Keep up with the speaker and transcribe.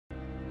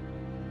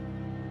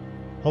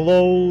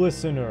Hello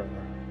listener,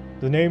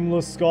 the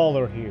Nameless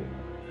Scholar here,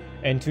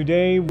 and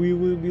today we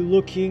will be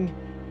looking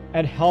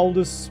at how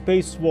the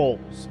Space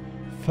Wolves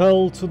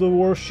fell to the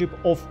worship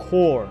of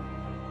Khorne.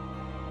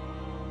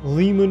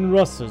 Leman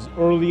Russ's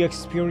early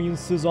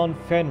experiences on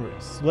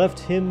Fenris left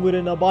him with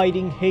an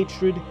abiding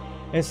hatred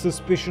and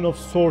suspicion of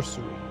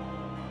sorcery,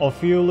 a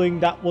feeling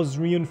that was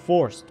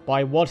reinforced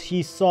by what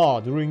he saw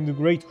during the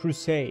Great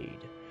Crusade.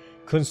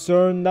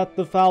 Concerned that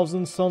the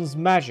Thousand Sons'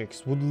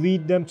 magics would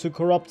lead them to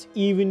corrupt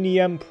even the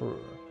Emperor,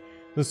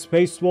 the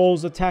Space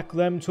Wolves attacked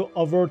them to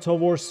avert a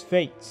worse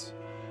fate.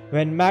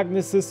 When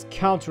Magnus's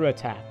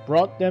counterattack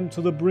brought them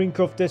to the brink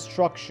of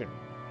destruction,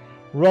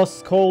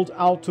 Russ called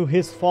out to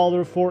his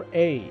father for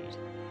aid,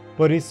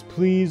 but his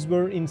pleas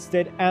were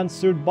instead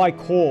answered by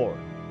Khorne,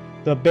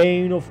 the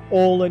bane of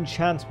all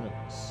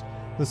enchantments.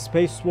 The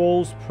Space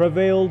Wolves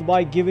prevailed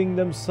by giving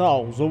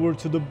themselves over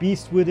to the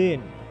beast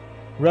within,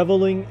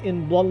 reveling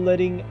in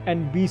bloodletting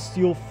and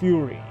bestial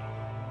fury.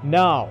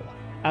 Now,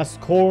 as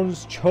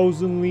Khorne's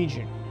chosen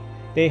legion,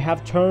 they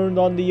have turned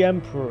on the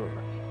Emperor,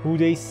 who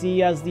they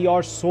see as the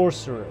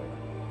arch-sorcerer.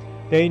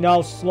 They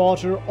now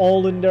slaughter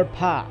all in their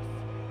path,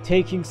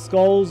 taking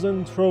skulls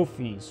and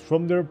trophies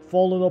from their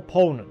fallen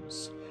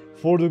opponents,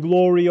 for the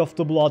glory of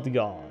the Blood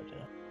God.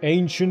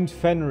 Ancient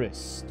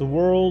Fenris, the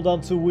world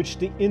unto which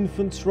the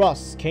infant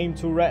Russ came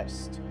to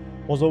rest,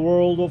 was a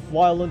world of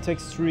violent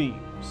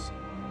extremes.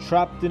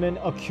 Trapped in an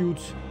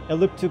acute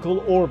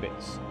elliptical orbit,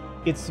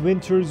 its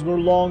winters were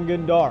long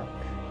and dark,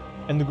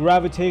 and the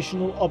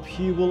gravitational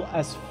upheaval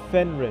as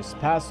Fenris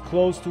passed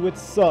close to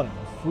its sun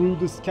threw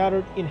the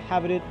scattered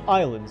inhabited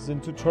islands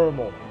into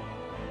turmoil.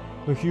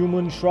 The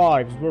human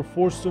tribes were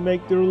forced to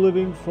make their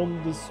living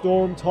from the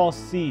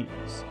storm-tossed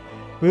seas,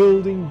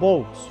 building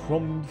boats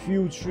from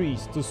few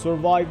trees to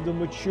survive the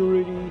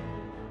maturity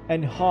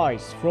and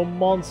heights from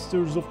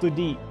monsters of the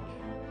deep.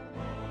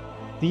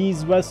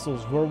 These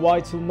vessels were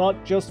vital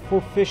not just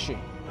for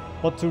fishing,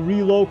 but to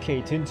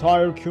relocate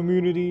entire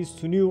communities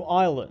to new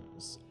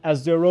islands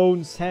as their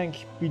own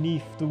sank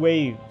beneath the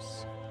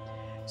waves.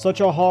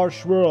 Such a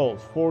harsh world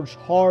forged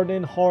hard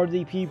and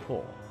hardy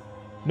people,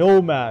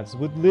 nomads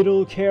with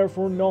little care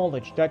for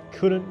knowledge that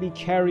couldn't be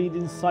carried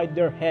inside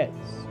their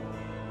heads.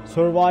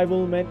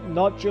 Survival meant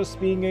not just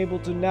being able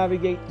to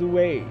navigate the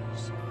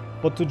waves,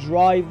 but to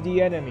drive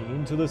the enemy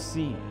into the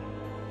sea,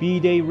 be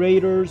they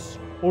raiders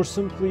or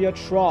simply a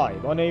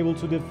tribe unable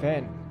to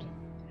defend,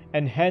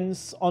 and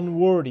hence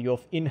unworthy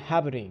of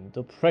inhabiting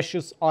the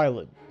precious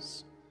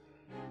islands.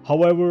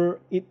 However,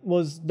 it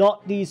was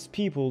not these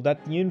people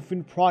that the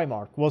infant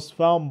Primarch was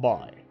found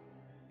by,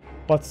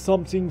 but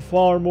something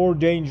far more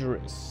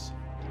dangerous.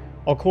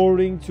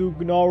 According to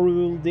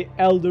Gnarul the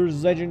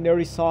Elder's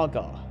legendary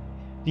saga,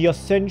 the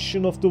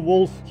ascension of the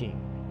Wolf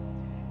King,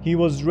 he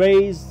was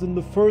raised in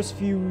the first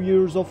few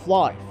years of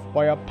life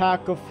by a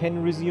pack of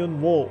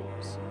Fenrisian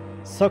wolves,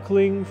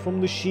 suckling from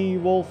the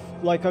she-wolf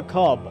like a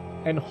cub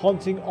and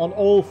hunting on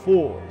all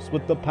fours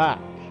with the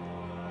pack.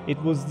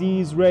 It was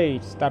these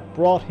raids that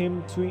brought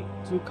him to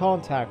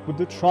contact with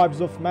the tribes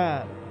of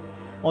man.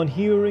 On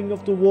hearing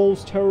of the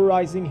wolves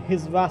terrorizing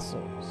his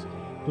vassals,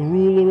 the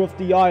ruler of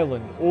the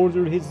island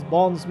ordered his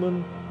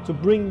bondsmen to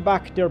bring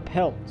back their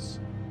pelts.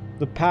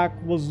 The pack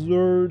was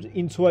lured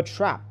into a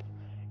trap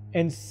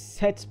and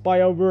set by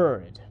a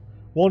word,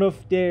 one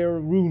of their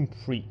rune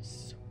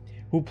priests,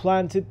 who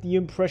planted the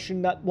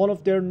impression that one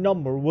of their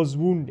number was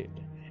wounded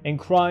and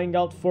crying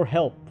out for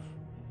help.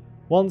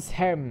 Once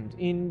hemmed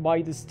in by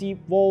the steep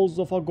walls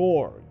of a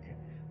gorge,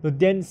 the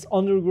dense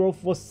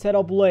undergrowth was set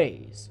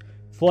ablaze,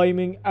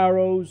 flaming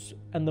arrows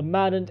and the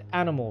maddened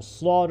animals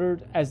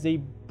slaughtered as they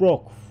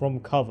broke from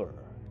cover.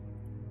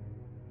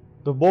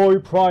 The boy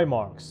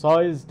Primarch saw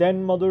his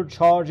den mother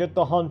charge at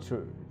the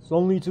hunters,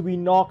 only to be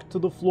knocked to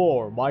the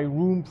floor by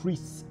Rune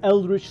Priest's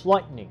eldritch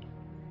lightning.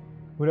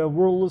 With a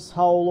wordless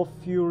howl of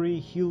fury,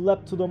 he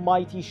leapt to the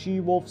mighty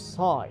she-wolf's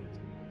side,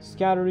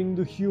 scattering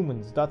the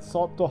humans that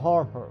sought to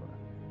harm her.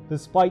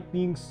 Despite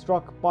being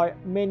struck by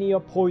many a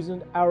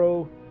poisoned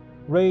arrow,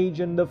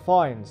 rage and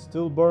defiance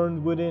still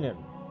burned within him.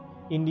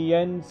 In the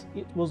end,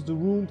 it was the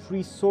Rune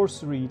Priest's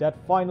sorcery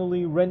that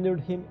finally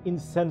rendered him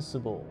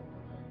insensible.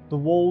 The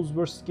wolves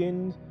were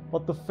skinned,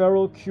 but the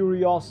feral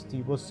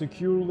curiosity was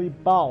securely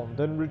bound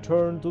and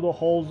returned to the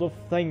halls of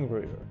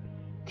Fenrir,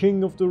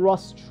 king of the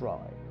Russ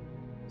tribe.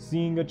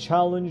 Seeing a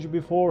challenge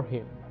before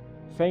him,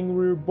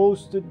 Fenrir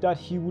boasted that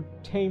he would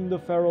tame the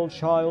feral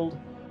child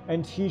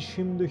and teach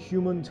him the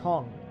human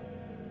tongue.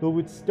 Though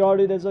it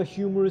started as a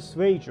humorous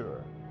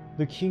wager,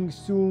 the king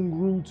soon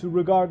grew to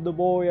regard the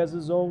boy as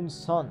his own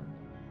son,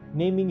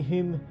 naming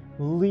him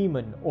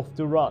Leman of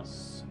the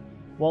Russ,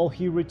 while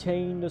he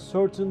retained a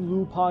certain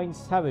lupine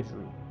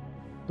savagery.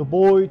 The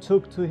boy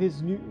took to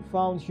his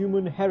newfound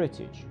human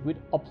heritage with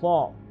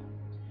aplomb.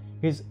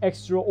 His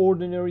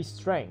extraordinary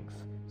strength,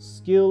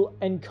 skill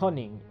and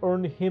cunning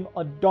earned him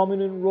a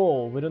dominant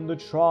role within the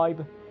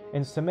tribe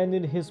and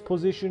cemented his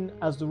position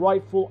as the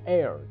rightful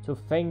heir to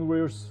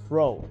Fenrir's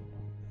throne.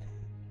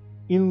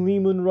 In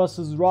Leman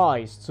Russ's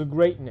rise to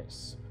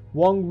greatness,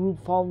 one group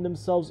found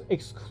themselves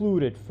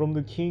excluded from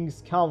the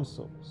king's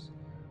councils,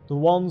 the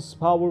once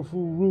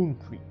powerful rune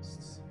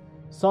priests.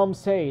 Some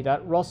say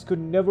that Russ could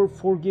never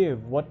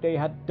forgive what they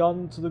had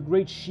done to the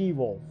great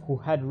she-wolf who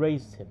had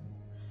raised him.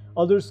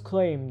 Others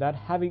claim that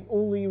having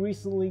only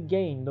recently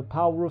gained the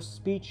power of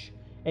speech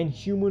and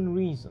human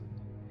reason,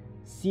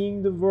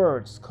 seeing the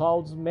words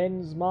cloud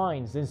men's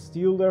minds and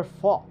steal their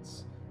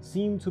thoughts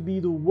seemed to be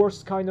the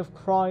worst kind of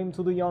crime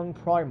to the young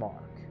Primarch.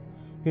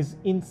 His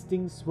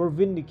instincts were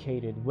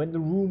vindicated when the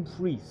rune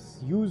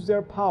priests used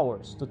their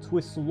powers to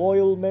twist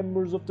loyal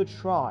members of the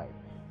tribe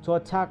to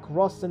attack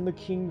Russ and the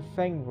King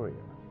Fenrir.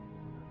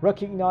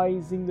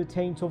 Recognizing the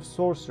taint of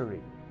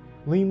sorcery,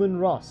 Leman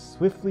Russ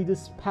swiftly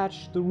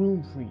dispatched the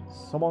rune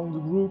priests among the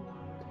group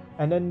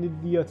and ended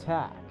the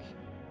attack,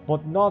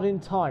 but not in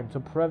time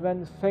to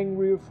prevent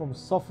Fenrir from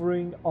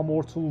suffering a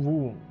mortal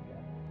wound.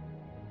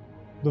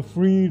 The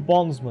freed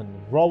bondsmen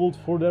groveled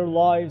for their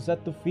lives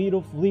at the feet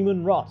of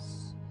Leman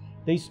Russ.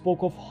 They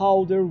spoke of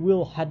how their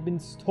will had been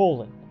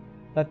stolen,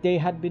 that they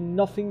had been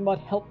nothing but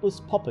helpless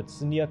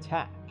puppets in the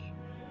attack.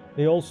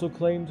 They also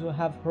claimed to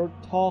have heard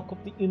talk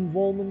of the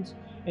involvement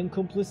and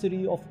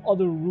complicity of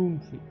other rune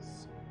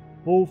priests,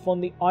 both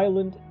on the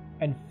island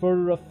and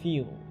further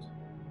afield.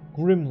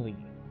 Grimly,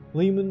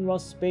 Leman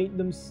Russ bade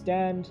them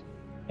stand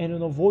and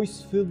in a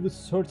voice filled with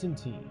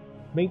certainty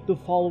made the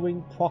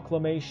following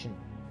proclamation.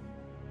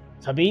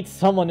 To beat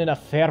someone in a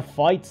fair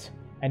fight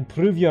and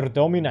prove your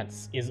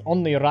dominance is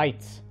only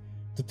right.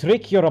 To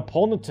trick your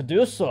opponent to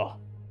do so,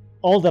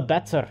 all the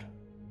better.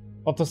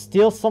 But to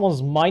steal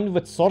someone's mind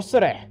with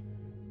sorcery,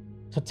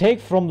 to take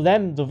from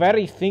them the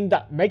very thing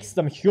that makes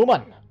them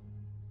human,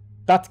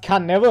 that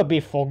can never be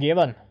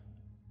forgiven.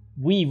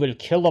 We will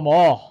kill them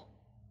all.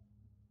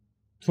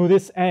 To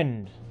this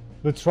end,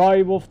 the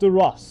tribe of the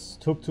Russ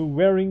took to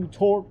wearing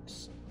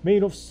torques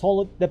made of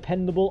solid,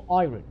 dependable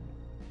iron,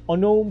 a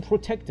known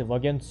protective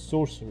against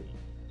sorcery.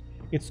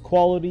 Its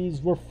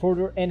qualities were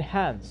further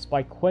enhanced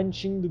by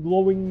quenching the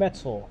glowing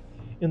metal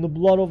in the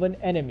blood of an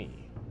enemy.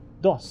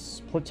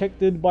 Thus,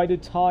 protected by the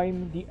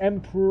time the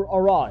Emperor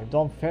arrived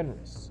on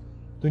Fenris,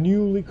 the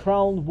newly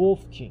crowned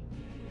Wolf King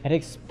had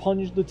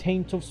expunged the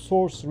taint of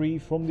sorcery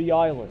from the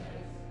island,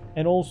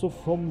 and also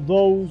from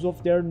those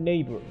of their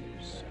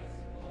neighbors.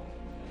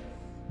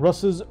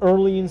 Russ's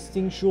early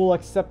instinctual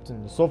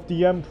acceptance of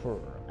the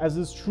Emperor as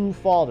his true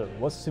father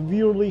was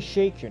severely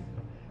shaken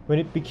when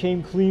it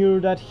became clear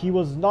that he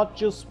was not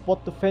just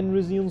what the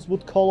Fenrisians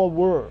would call a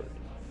word,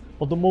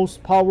 but the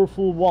most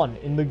powerful one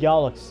in the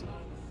galaxy.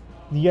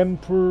 The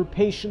Emperor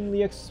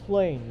patiently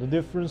explained the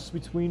difference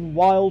between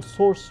wild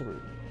sorcery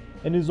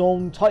and his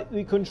own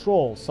tightly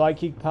controlled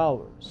psychic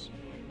powers,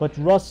 but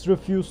Russ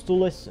refused to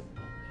listen.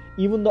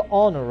 Even the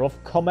honor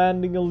of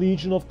commanding a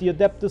legion of the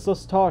Adeptus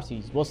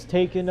Astartes was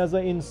taken as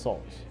an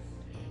insult.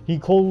 He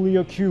coldly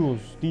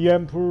accused the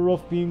Emperor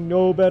of being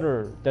no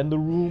better than the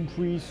rune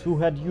priests who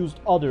had used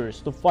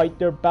others to fight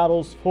their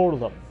battles for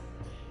them,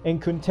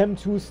 and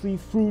contemptuously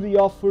threw the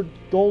offered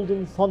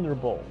golden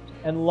thunderbolt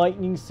and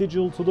lightning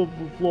sigil to the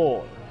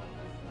floor.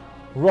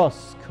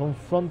 Russ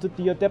confronted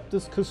the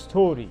Adeptus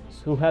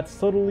Custodes who had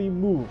subtly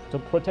moved to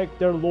protect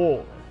their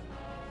lord,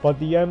 but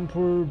the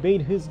Emperor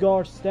made his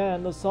guard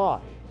stand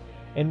aside,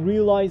 and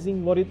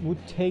realizing what it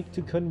would take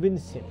to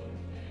convince him,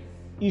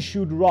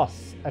 issued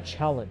Russ a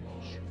challenge.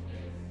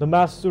 The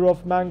Master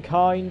of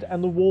Mankind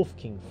and the Wolf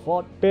King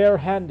fought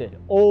barehanded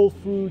all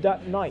through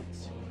that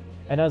night,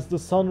 and as the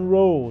sun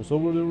rose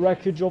over the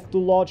wreckage of the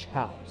lodge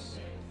house,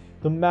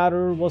 the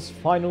matter was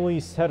finally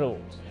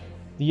settled.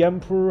 The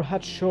Emperor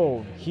had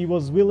shown he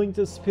was willing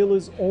to spill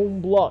his own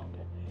blood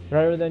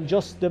rather than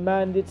just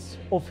demand it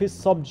of his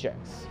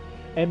subjects,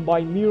 and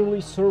by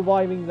merely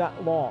surviving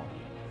that long,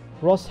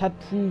 Russ had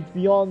proved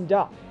beyond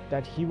doubt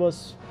that he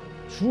was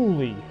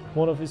truly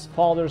one of his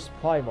father's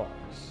Primarchs.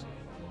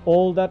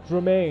 All that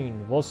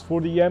remained was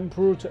for the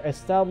Emperor to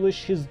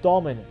establish his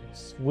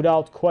dominance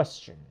without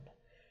question.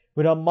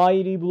 With a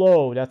mighty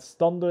blow that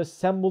stunned the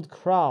assembled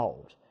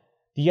crowd,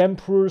 the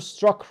Emperor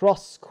struck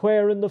Russ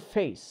square in the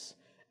face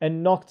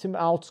and knocked him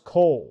out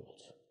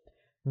cold.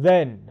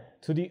 Then,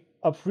 to the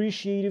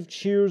appreciative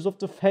cheers of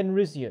the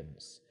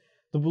Fenrisians,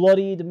 the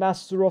bloodied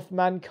Master of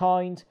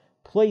Mankind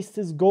placed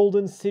his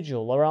golden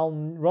sigil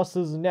around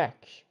Russ's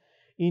neck.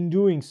 In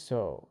doing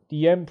so,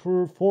 the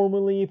Emperor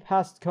formally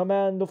passed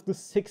command of the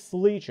 6th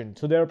Legion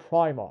to their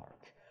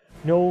Primarch,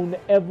 known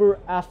ever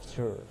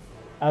after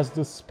as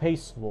the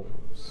Space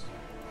Wolves.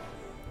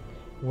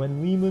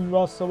 When Leman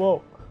Russ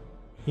awoke,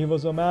 he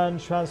was a man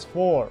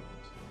transformed,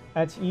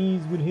 at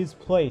ease with his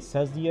place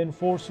as the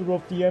enforcer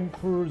of the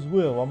Emperor's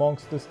will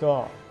amongst the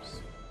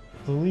stars.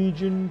 The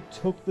Legion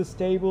took the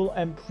stable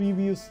and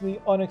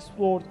previously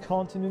unexplored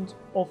continent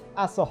of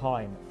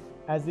Asaheim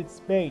as its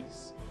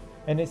base,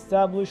 and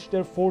established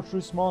their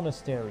fortress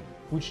monastery,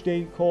 which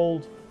they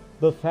called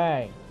the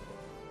Fang,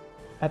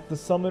 at the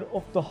summit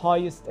of the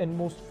highest and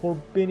most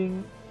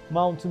forbidding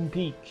mountain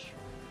peak.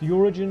 The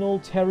original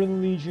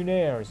Terran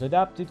legionnaires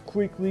adapted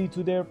quickly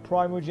to their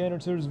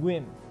primogenitor's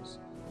whims.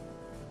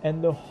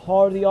 and the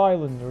hardy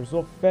islanders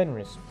of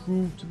Fenris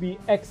proved to be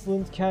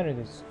excellent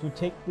candidates to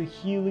take the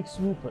Helix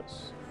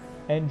Lupus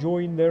and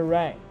join their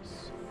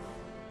ranks.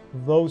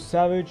 Though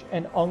savage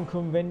and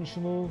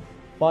unconventional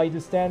by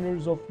the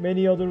standards of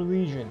many other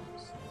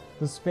legions,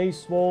 the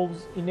Space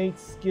Wolves' innate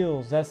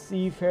skills as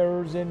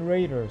seafarers and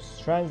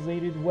raiders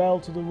translated well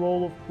to the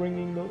role of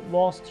bringing the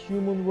lost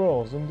human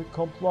worlds into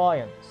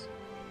compliance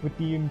with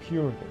the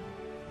Imperium.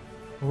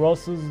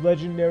 Russ's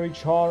legendary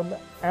charm,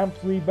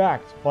 amply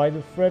backed by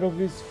the threat of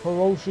his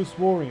ferocious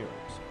warriors,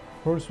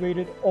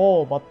 persuaded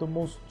all but the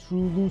most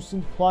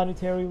truculent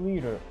planetary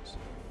leaders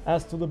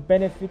as to the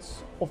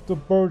benefits of the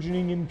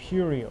burgeoning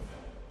Imperium.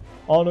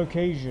 On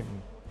occasion,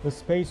 the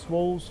Space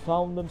Wolves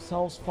found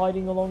themselves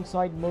fighting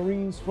alongside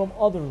Marines from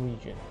other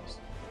legions,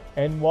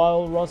 and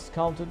while Russ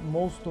counted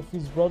most of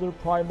his brother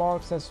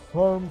Primarchs as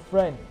firm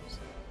friends,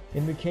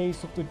 in the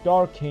case of the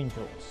Dark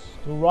Angels,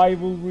 the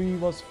rivalry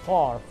was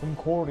far from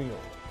cordial.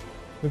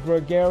 The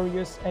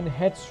gregarious and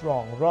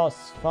headstrong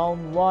Russ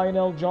found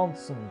Lionel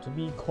Johnson to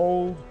be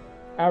cold,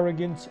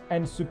 arrogant,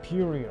 and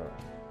superior,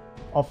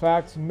 a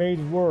fact made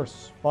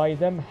worse by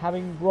them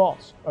having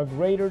brought a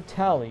greater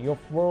tally of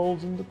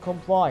worlds into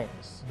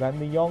compliance than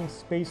the young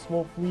Space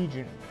Wolf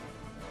Legion.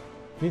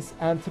 This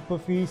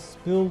antipathy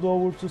spilled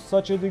over to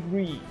such a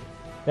degree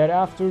that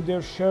after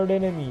their shared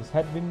enemies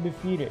had been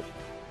defeated,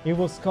 it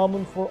was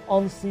common for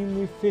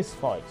unseemly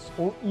fistfights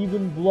or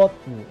even blood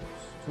feuds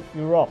to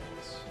erupt.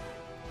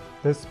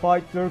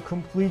 Despite their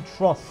complete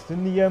trust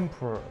in the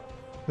Emperor,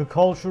 the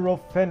culture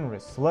of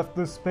Fenris left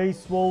the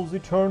Space Wolves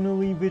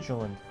eternally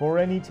vigilant for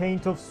any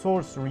taint of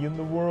sorcery in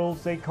the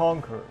worlds they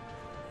conquered,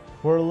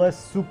 where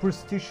less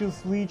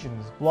superstitious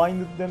legions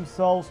blinded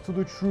themselves to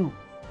the truth.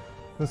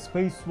 The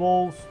Space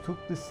Wolves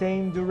took the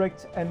same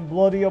direct and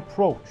bloody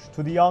approach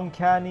to the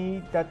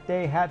uncanny that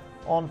they had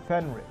on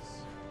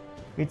Fenris.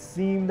 It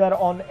seemed that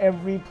on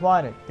every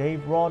planet they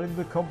brought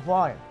into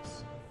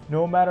compliance,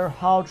 no matter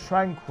how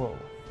tranquil,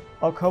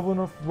 a coven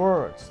of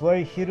words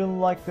lay hidden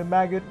like the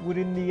maggot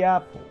within the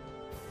apple,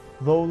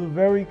 though the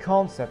very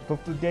concept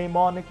of the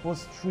demonic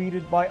was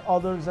treated by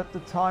others at the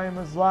time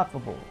as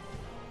laughable.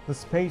 The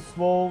Space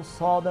Wolves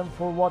saw them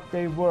for what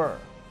they were.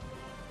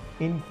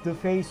 In the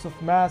face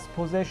of mass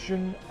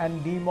possession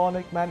and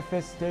demonic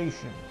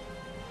manifestation,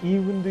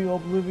 even the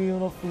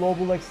oblivion of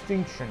global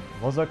extinction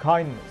was a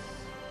kindness.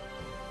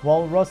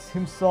 While Russ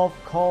himself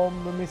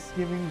calmed the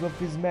misgivings of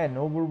his men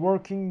over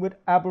working with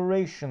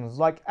aberrations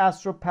like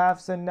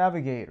astropaths and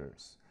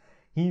navigators,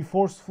 he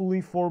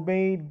forcefully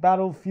forbade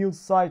battlefield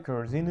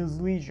psychers in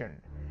his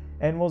legion,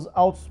 and was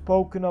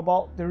outspoken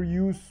about their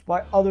use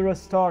by other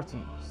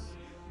Astartes.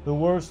 The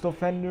worst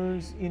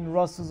offenders in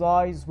Russ's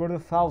eyes were the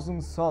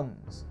Thousand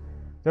Sons.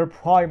 Their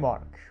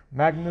Primarch,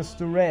 Magnus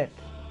the Red,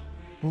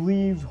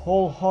 believed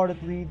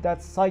wholeheartedly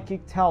that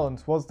psychic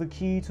talent was the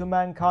key to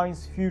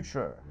mankind's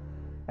future,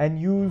 and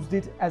used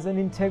it as an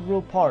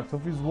integral part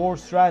of his war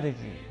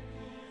strategy.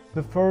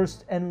 The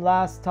first and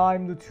last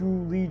time the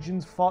two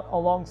legions fought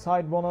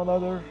alongside one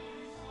another,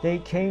 they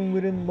came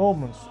within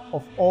moments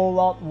of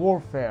all-out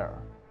warfare.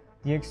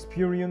 The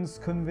experience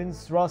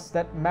convinced Russ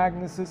that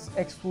Magnus's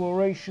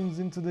explorations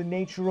into the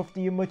nature of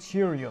the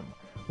Immaterium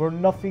were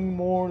nothing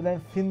more than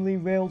thinly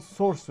veiled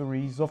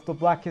sorceries of the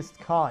blackest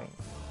kind.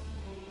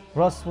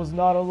 Russ was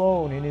not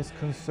alone in his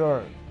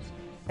concerns,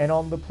 and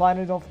on the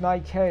planet of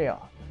Nicaea,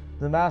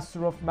 the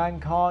Master of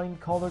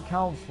Mankind called a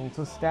council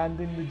to stand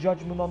in the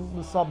judgment on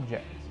the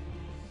subject.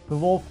 The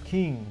Wolf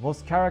King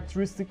was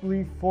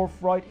characteristically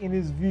forthright in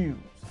his views,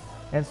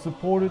 and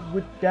supported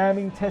with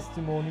damning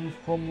testimony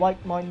from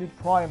like-minded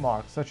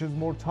Primarchs such as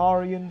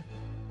Mortarion,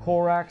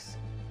 Corax,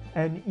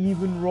 and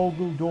even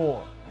Rogel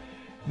Dor.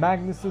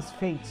 Magnus's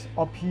fate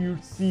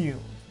appeared sealed.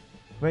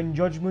 When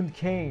judgment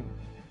came,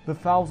 the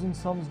Thousand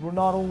Sons were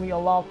not only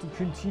allowed to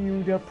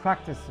continue their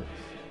practices,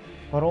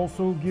 but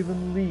also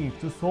given leave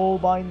to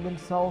soulbind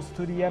themselves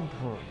to the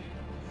Emperor.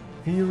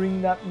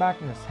 Fearing that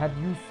Magnus had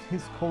used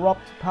his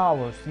corrupt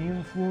powers to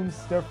influence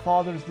their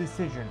father's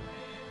decision,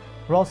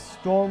 Russ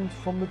stormed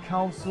from the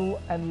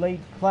council and laid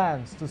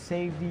plans to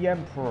save the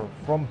Emperor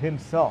from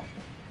himself.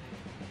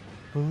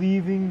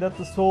 Believing that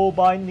the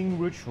soul-binding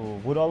ritual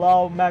would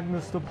allow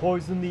Magnus to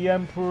poison the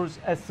Emperor's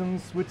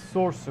essence with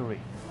sorcery,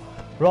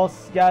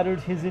 Russ gathered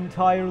his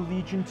entire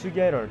legion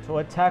together to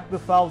attack the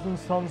Thousand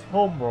Sons'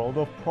 homeworld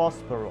of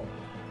Prospero.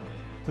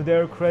 To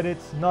their credit,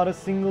 not a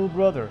single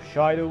brother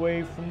shied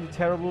away from the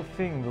terrible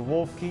thing the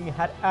Wolf King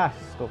had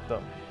asked of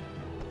them.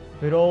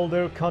 With all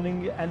their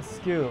cunning and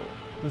skill,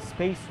 the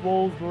Space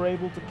Wolves were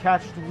able to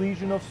catch the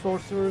legion of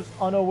sorcerers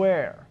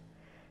unaware,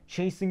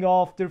 chasing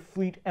off their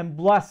fleet and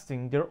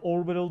blasting their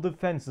orbital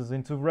defenses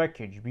into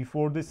wreckage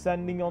before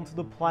descending onto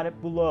the planet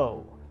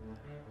below.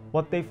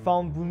 What they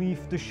found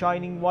beneath the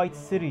shining white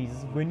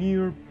city's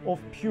veneer of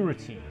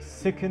purity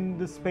sickened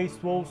the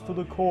Space Wolves to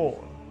the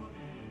core.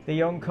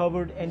 They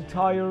uncovered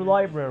entire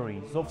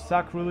libraries of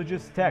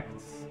sacrilegious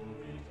texts,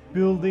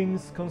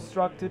 buildings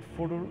constructed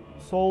for the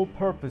sole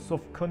purpose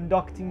of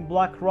conducting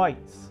black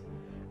rites,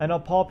 and a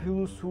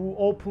populace who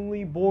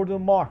openly bore the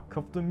mark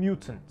of the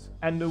mutant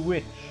and the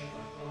witch.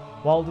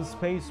 While the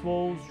Space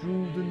Wolves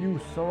drew the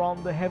noose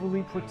around the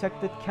heavily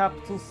protected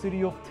capital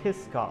city of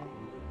Tiska,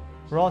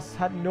 Russ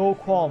had no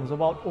qualms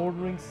about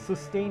ordering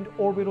sustained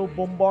orbital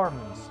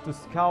bombardments to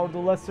scour the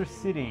lesser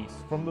cities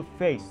from the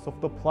face of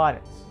the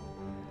planet.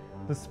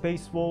 The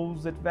Space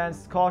Wolves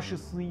advanced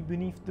cautiously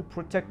beneath the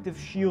protective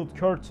shield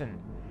curtain,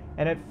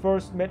 and at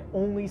first met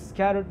only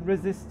scattered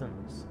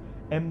resistance.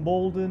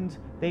 Emboldened,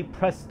 they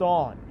pressed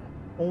on,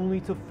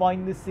 only to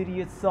find the city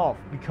itself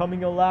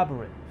becoming a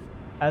labyrinth,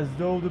 as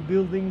though the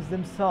buildings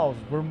themselves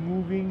were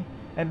moving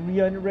and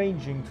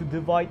rearranging to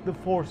divide the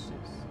forces.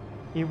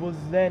 It was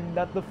then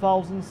that the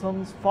Thousand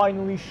Suns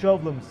finally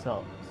shoved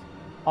themselves.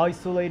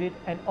 Isolated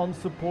and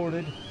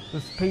unsupported,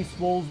 the Space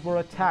Wolves were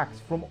attacked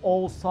from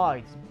all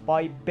sides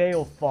by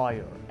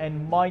balefire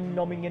and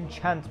mind-numbing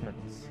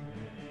enchantments.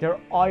 Their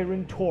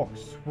iron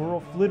torques were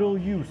of little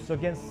use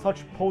against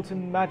such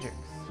potent magics,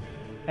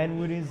 and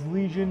with his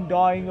legion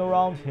dying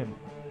around him,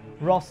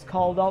 Russ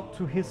called out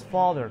to his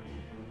father,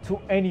 to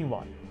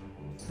anyone,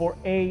 for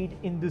aid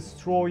in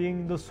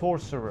destroying the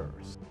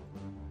sorcerers.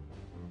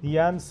 The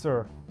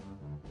answer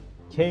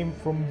came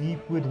from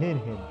deep within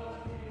him.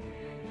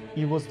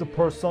 It was the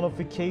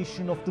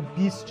personification of the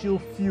bestial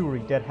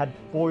fury that had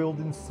boiled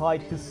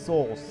inside his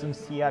soul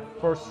since he had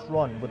first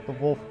run with the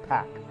wolf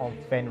pack on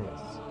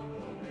Fenris.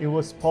 It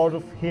was part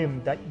of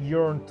him that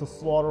yearned to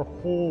slaughter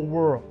whole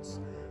worlds,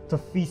 to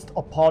feast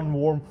upon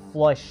warm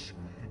flesh,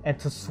 and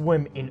to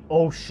swim in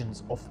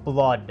oceans of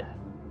blood.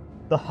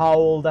 The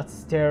howl that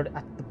stared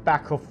at the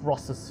back of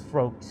Russ's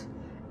throat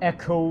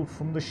echoed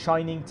from the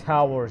shining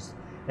towers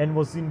and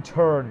was in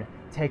turn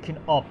taken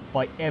up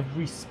by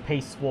every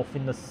space wolf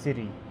in the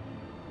city.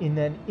 In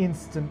an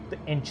instant the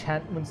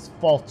enchantments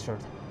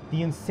faltered,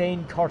 the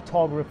insane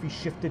cartography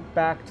shifted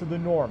back to the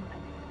norm,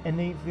 and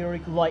the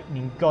etheric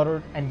lightning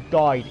guttered and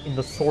died in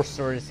the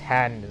sorcerer's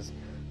hands.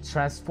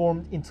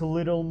 Transformed into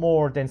little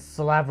more than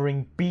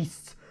slavering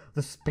beasts,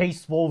 the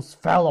space wolves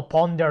fell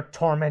upon their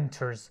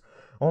tormentors.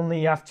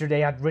 Only after they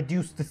had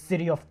reduced the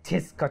city of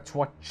Tiska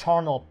to a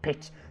charnel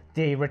pit,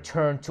 they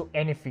returned to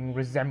anything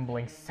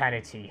resembling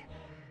sanity.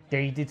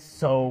 They did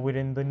so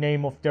within the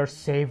name of their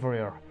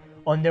savior,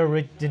 on their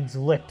riddened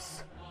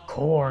lips,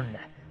 Khorne,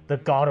 the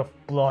god of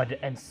blood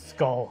and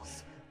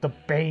skulls, the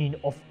bane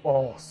of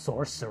all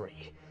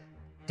sorcery.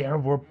 There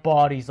were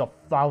bodies of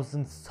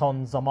 1,000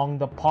 suns among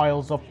the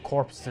piles of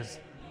corpses,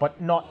 but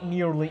not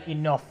nearly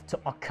enough to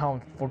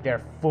account for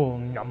their full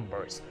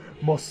numbers.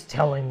 Most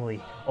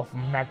tellingly, of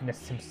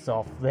Magnus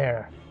himself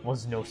there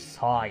was no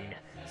sign.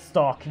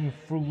 Stalking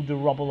through the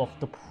rubble of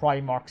the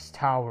Primarch's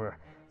tower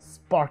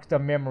sparked a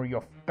memory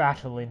of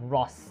battle in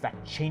Russ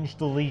that changed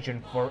the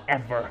Legion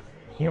forever.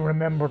 He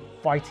remembered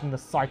fighting the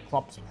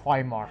Cyclops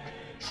Primarch,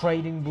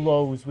 trading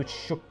blows which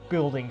shook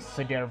buildings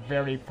to their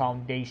very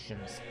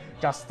foundations,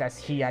 just as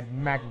he had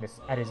Magnus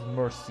at his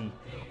mercy.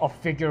 A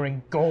figure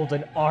in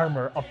golden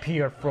armor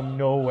appeared from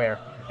nowhere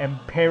and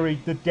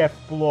parried the death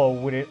blow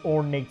with an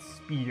ornate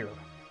spear.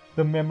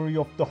 The memory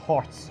of the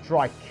heart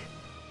strike,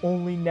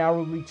 only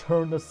narrowly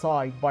turned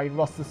aside by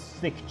Russ's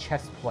thick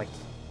chestplate,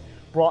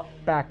 brought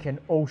back an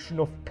ocean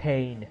of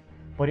pain,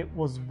 but it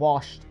was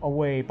washed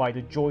away by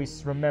the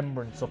joyous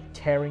remembrance of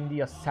tearing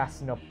the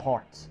assassin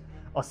apart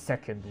a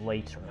second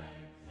later.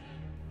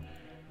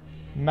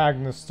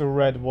 Magnus the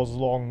Red was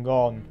long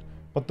gone,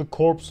 but the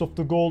corpse of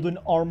the golden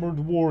armored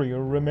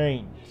warrior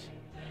remained.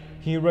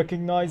 He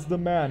recognized the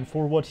man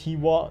for what he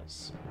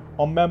was,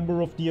 a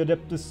member of the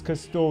Adeptus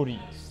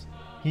Custodes,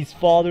 his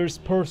father's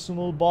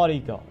personal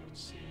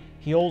bodyguards.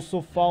 He also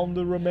found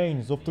the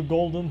remains of the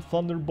golden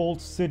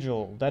thunderbolt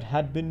sigil that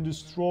had been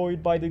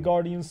destroyed by the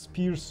Guardian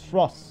Spear's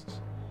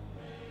thrust.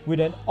 With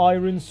an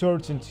iron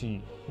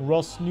certainty,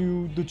 Russ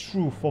knew the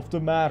truth of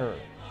the matter.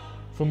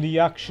 From the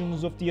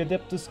actions of the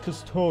Adeptus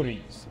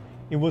Custodes,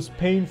 it was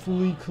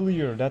painfully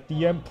clear that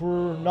the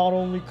Emperor not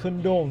only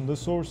condoned the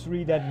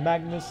sorcery that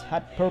Magnus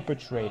had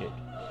perpetrated,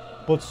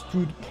 but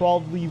stood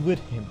proudly with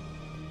him.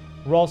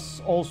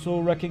 Russ also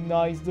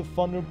recognized the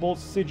Thunderbolt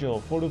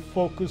sigil for the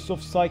focus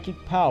of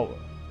psychic power.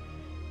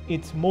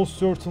 It most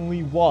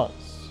certainly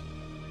was.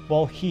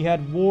 While he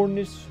had worn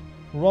it,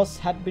 Russ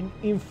had been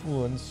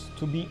influenced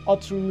to be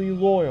utterly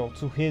loyal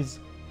to his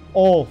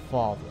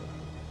All-Father.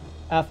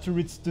 After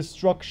its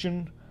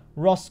destruction,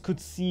 Russ could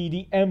see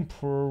the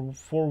Emperor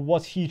for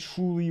what he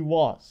truly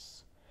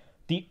was,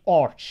 the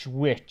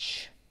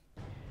Arch-Witch.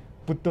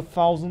 With the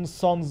 1,000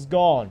 suns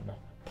gone,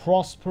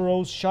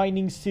 Prospero's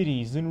shining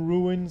cities in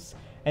ruins,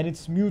 and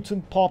its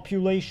mutant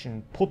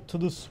population put to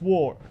the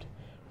sword,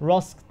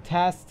 Russ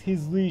tasked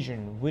his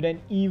legion with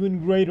an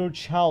even greater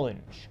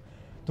challenge.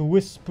 The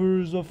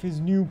whispers of his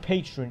new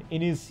patron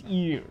in his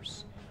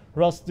ears,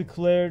 Russ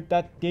declared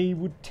that they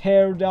would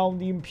tear down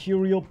the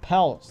Imperial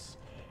Palace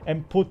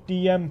and put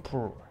the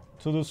Emperor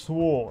to the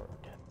sword.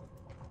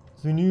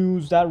 The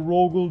news that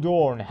Rogel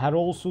Dorn had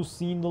also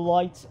seen the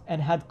light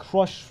and had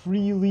crushed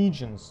 3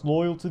 legions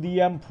loyal to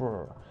the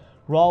Emperor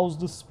roused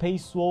the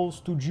Space Wolves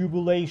to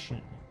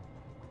jubilation.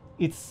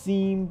 It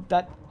seemed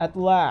that at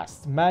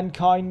last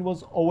mankind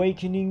was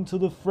awakening to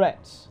the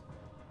threat.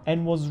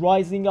 and was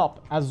rising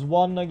up as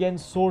one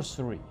against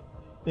sorcery.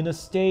 In a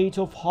state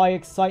of high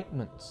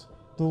excitement,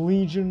 the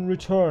Legion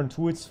returned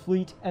to its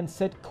fleet and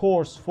set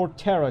course for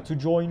Terra to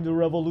join the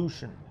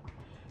revolution.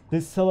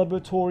 This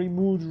celebratory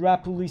mood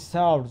rapidly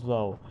soured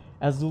though,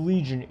 as the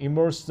Legion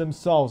immersed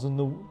themselves in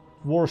the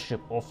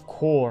worship of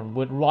Khorne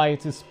with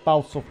riotous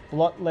bouts of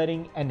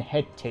bloodletting and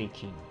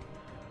head-taking.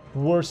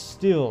 Worse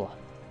still,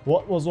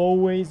 what was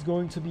always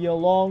going to be a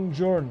long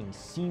journey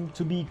seemed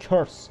to be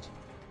cursed.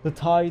 The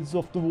tides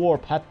of the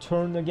warp had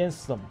turned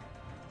against them,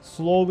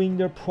 slowing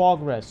their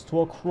progress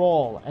to a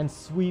crawl and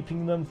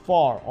sweeping them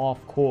far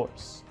off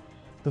course.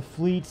 The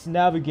fleet's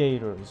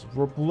navigators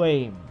were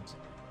blamed,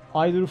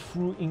 either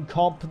through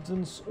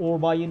incompetence or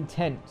by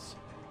intent.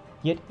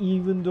 Yet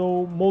even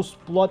though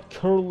most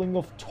blood-curdling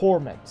of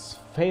torments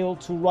failed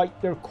to right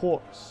their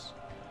course,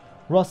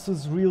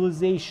 Russ's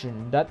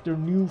realization that their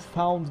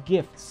newfound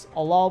gifts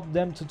allowed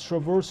them to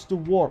traverse the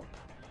warp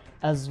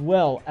as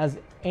well as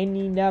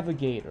any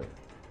navigator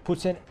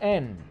put an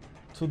end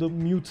to the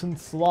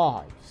mutants'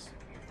 lives,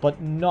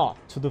 but not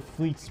to the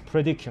fleet's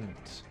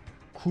predicament,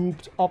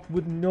 cooped up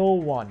with no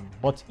one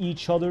but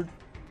each other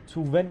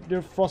to vent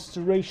their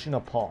frustration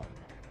upon.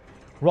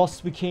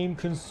 Russ became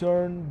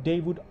concerned they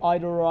would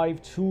either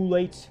arrive too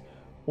late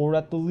or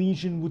that the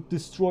Legion would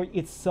destroy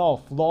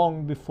itself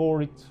long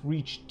before it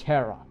reached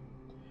Terra.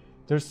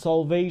 Their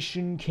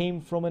salvation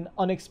came from an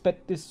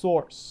unexpected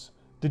source,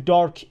 the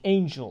Dark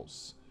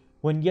Angels,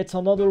 when yet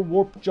another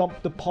warp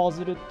jump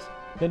deposited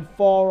them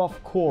far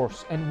off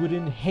course and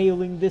within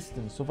hailing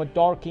distance of a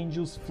Dark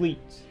Angel's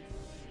fleet.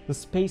 The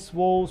Space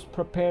Wolves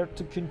prepared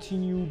to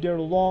continue their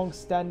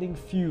long-standing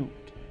feud.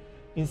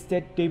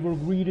 Instead, they were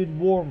greeted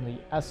warmly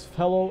as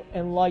fellow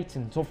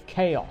enlightened of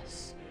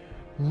chaos.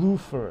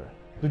 Luthor,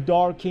 the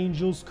Dark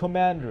Angel's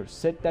commander,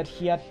 said that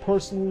he had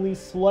personally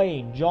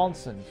slain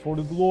Johnson for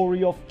the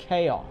glory of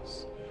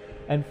chaos,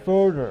 and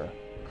further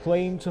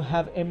claimed to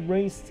have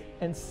embraced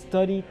and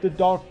studied the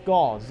Dark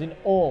Gods in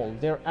all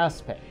their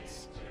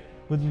aspects.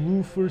 With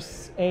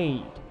Luthor's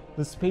aid,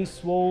 the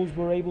Space Wolves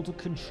were able to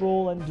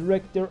control and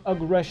direct their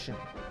aggression.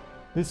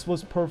 This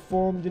was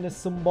performed in a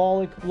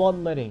symbolic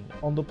bloodletting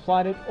on the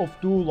planet of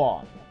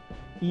Dulon.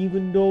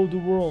 Even though the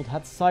world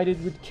had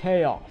sided with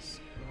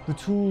chaos, the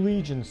two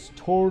legions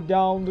tore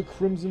down the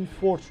Crimson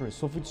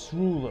Fortress of its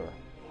ruler,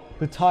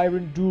 the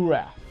tyrant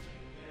Duraf.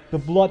 The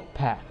Blood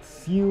Pact,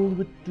 sealed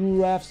with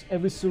Duraf's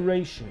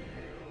evisceration,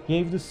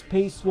 gave the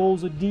Space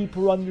Wolves a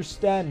deeper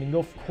understanding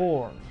of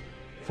Khorne.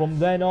 From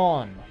then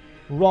on,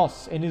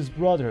 Russ and his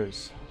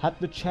brothers had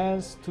the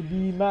chance to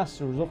be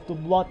masters of the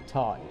Blood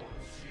Tide,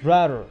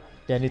 rather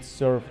than its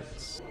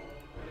servants.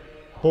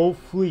 Both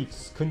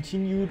fleets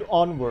continued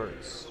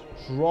onwards,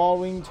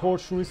 drawing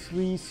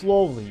tortuously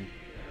slowly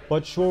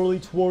but surely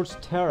towards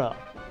Terra,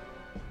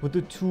 with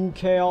the two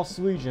Chaos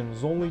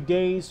Legions only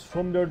days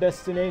from their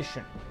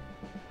destination,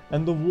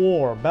 and the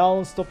war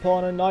balanced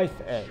upon a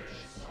knife edge.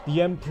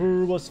 The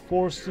Emperor was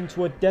forced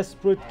into a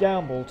desperate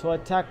gamble to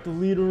attack the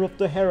leader of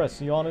the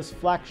heresy on his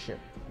flagship.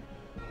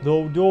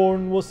 Though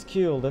Dorn was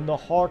killed and the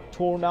heart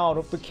torn out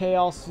of the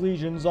Chaos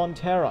Legions on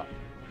Terra,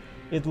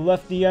 it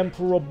left the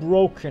Emperor a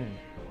broken,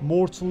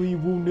 mortally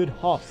wounded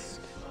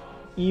husk.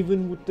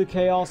 Even with the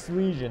Chaos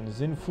Legions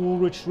in full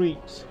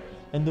retreat,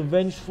 and the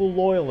vengeful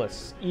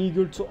loyalists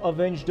eager to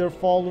avenge their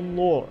fallen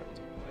lord,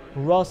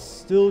 Russ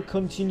still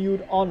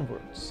continued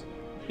onwards.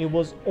 It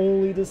was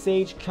only the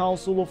sage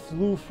counsel of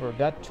Luthor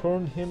that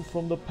turned him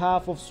from the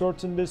path of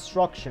certain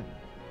destruction.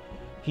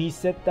 He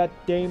said that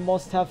they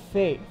must have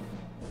faith,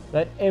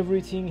 that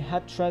everything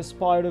had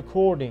transpired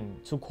according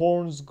to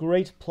Khorne's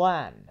great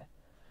plan.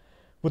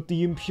 With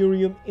the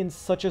Imperium in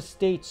such a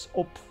state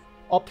of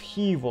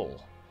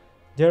upheaval,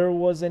 there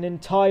was an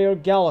entire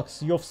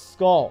galaxy of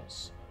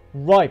skulls,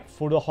 ripe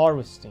for the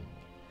harvesting.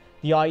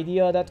 The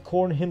idea that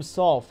Khorne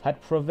himself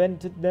had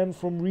prevented them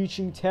from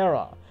reaching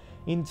Terra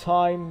in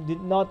time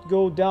did not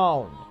go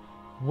down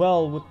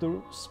well with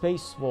the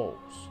Space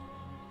Wolves,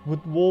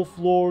 with Wolf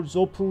Lords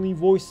openly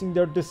voicing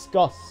their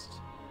disgust.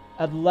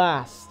 At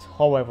last,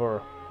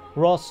 however,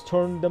 Russ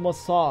turned them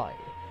aside,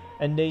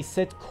 and they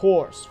set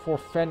course for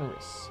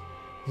Fenris,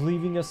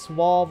 leaving a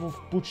swath of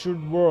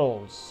butchered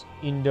worlds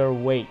in their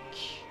wake.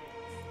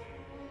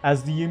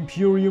 As the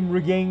Imperium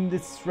regained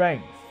its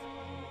strength,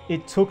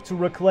 it took to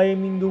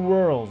reclaiming the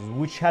worlds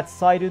which had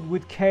sided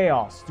with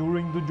chaos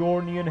during the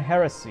Dornian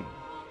Heresy.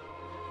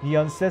 The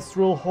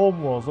ancestral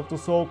homeworlds of the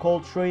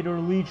so-called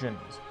Traitor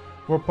Legions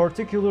were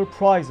particular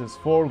prizes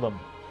for them,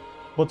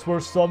 but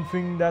were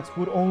something that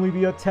would only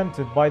be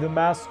attempted by the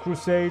mass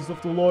crusades of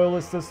the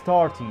loyalist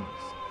Astartes,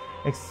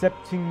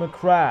 excepting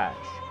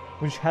Macragge,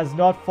 which has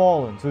not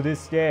fallen to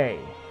this day.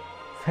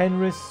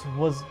 Fenris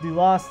was the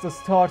last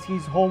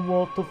Astartes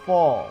homeworld to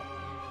fall.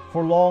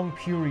 For long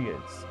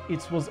periods,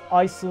 it was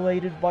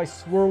isolated by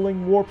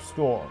swirling warp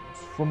storms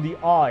from the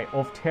Eye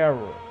of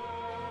Terror,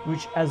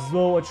 which, as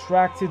though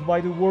attracted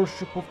by the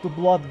worship of the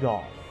Blood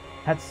God,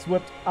 had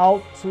swept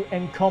out to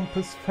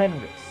encompass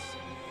Fenris.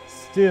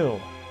 Still,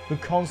 the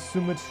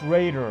consummate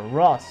raider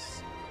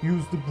Russ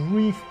used the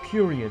brief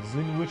periods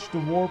in which the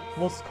warp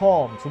was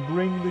calm to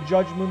bring the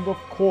judgment of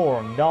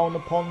Khorne down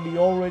upon the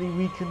already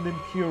weakened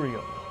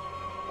Imperium,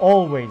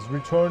 always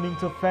returning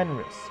to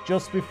Fenris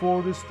just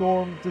before the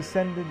storm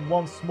descended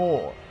once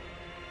more.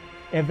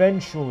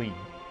 Eventually,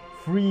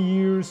 3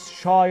 years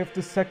shy of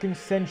the 2nd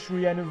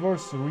century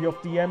anniversary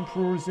of the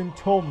Emperor's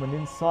entombment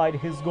inside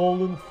his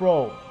golden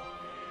throne,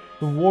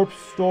 the warp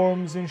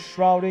storms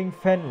enshrouding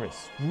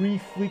Fenris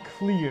briefly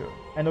cleared,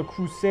 and a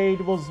crusade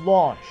was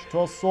launched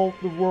to assault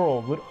the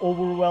world with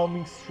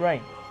overwhelming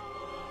strength.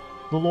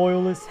 The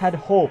Loyalists had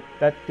hoped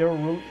that their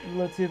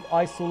relative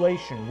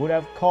isolation would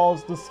have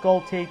caused the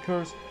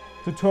Skull-Takers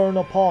to turn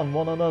upon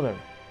one another,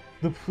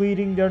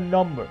 depleting their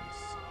numbers,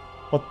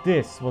 but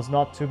this was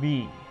not to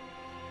be.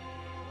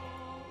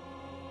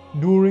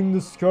 During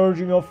the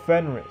scourging of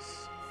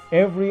Fenris,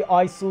 every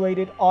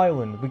isolated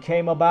island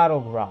became a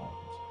battleground.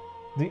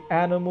 The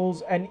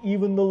animals and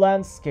even the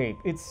landscape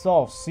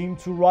itself seemed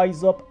to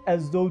rise up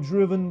as though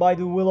driven by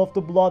the will of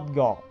the Blood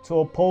God to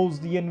oppose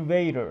the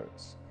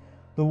invaders.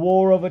 The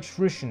war of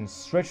attrition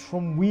stretched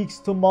from weeks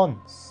to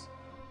months,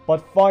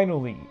 but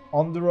finally,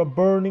 under a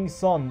burning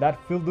sun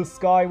that filled the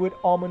sky with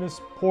ominous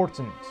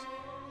portent,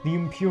 the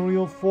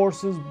Imperial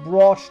forces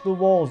broached the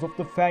walls of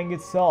the Fang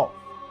itself.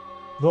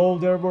 Though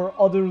there were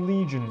other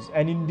legions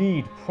and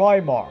indeed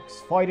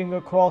Primarchs fighting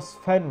across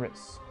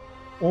Fenris,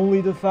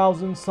 only the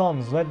Thousand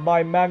Sons led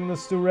by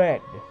Magnus the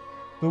Red,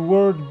 the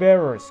Word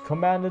Bearers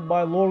commanded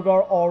by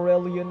Lorgar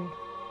Aurelian,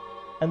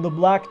 and the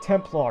Black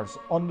Templars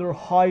under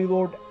High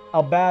Lord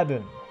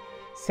Abaddon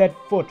set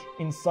foot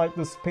inside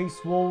the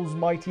Space Wolves'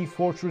 mighty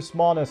fortress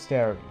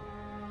monastery.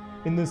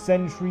 In the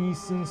centuries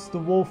since the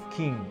Wolf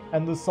King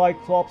and the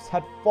Cyclops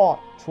had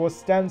fought to a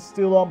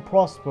standstill on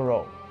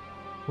Prospero,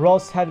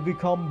 Russ had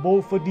become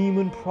both a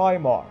demon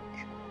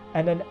Primarch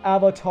and an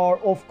avatar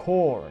of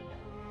Khorne.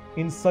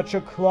 In such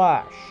a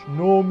clash,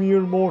 no mere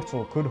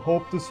mortal could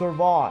hope to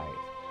survive,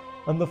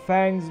 and the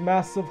Fang's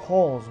massive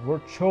halls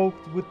were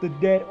choked with the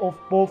dead of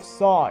both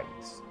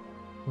sides.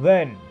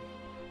 Then,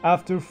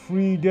 after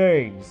 3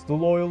 days, the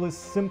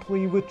Loyalists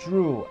simply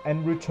withdrew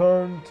and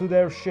returned to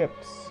their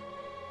ships.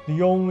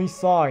 The only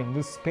sign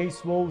the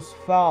Space Wolves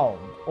found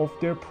of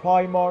their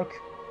Primarch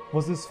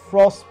was his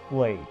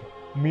Frostblade,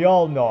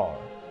 Mjolnir,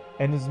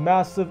 and his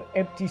massive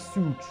empty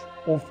suit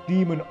of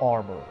demon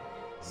armor,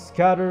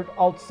 scattered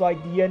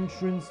outside the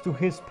entrance to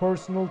his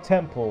personal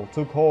temple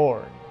to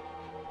Khorne.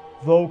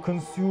 Though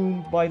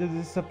consumed by the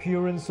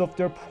disappearance of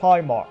their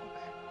Primarch,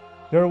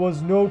 there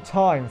was no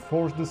time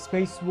for the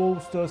Space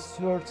Wolves to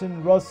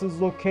ascertain Russ's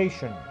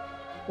location,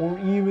 or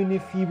even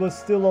if he was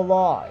still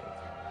alive.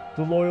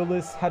 The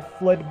Loyalists had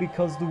fled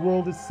because the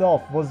world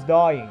itself was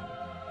dying,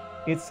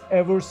 its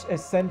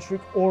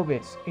ever-eccentric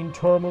orbit in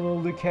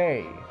terminal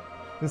decay.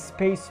 The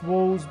Space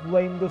Wolves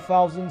blamed the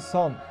Thousand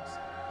Sons,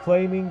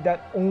 claiming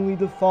that only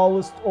the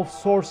foulest of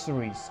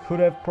sorceries could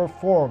have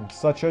performed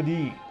such a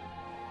deed.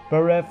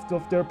 Bereft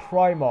of their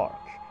Primarch,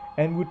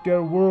 and with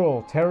their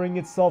world tearing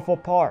itself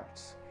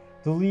apart,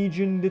 the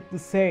Legion did the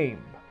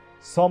same.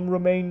 Some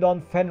remained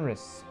on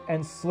Fenris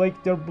and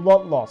slaked their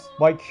bloodlust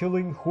by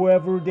killing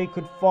whoever they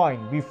could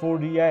find before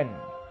the end.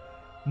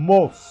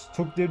 Most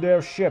took to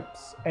their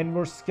ships and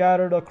were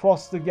scattered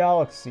across the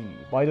galaxy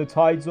by the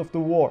tides of the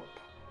warp,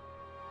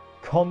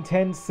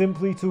 content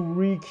simply to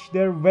wreak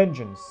their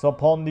vengeance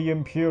upon the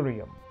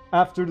Imperium.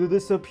 After the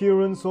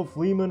disappearance of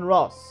Leman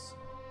Russ,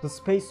 the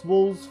Space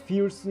Wolves'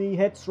 fiercely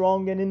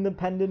headstrong and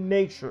independent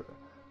nature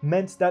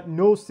meant that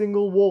no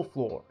single Wolf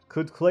Lord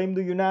could claim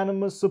the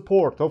unanimous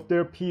support of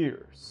their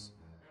peers.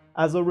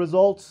 As a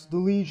result, the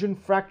Legion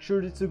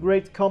fractured into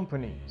great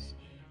companies,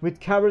 with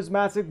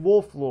charismatic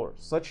Wolf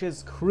Lords such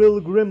as Krill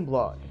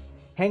Grimblood,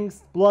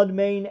 Hengst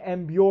Bloodmane,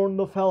 and Bjorn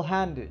the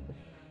Fell-Handed,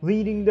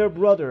 leading their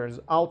brothers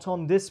out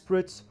on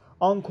disparate,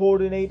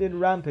 uncoordinated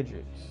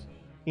rampages.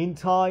 In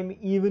time,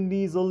 even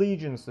these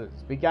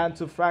allegiances began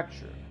to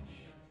fracture.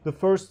 The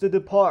first to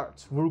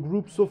depart were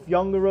groups of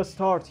younger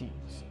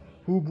Astartes,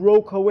 who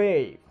broke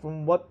away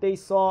from what they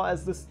saw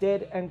as the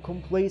stead and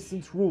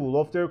complacent rule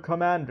of their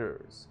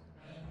commanders.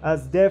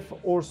 As death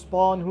or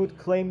spawnhood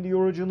claimed the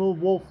original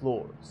Wolf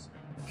Lords,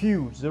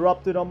 feuds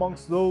erupted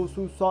amongst those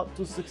who sought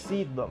to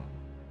succeed them.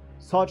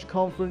 Such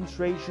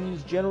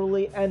confrontations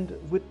generally end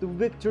with the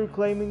victor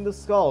claiming the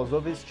skulls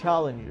of his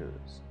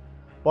challengers,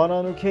 but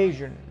on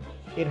occasion,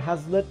 it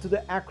has led to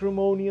the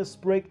acrimonious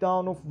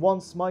breakdown of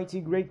once mighty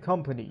great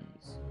companies.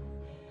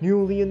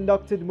 Newly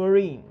inducted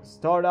Marines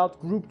start out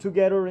grouped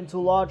together into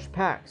large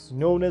packs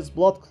known as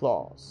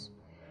Bloodclaws.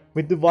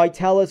 With the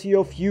vitality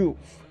of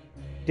youth,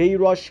 they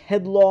rush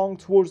headlong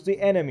towards the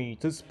enemy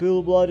to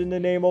spill blood in the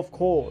name of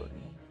Khorne.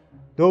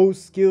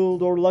 Those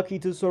skilled or lucky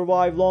to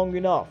survive long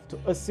enough to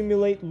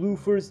assimilate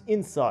Luthor's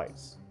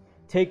insights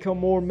take a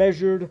more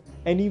measured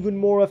and even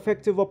more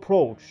effective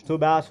approach to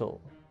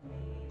battle.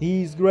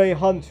 These Grey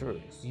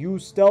Hunters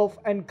use stealth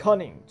and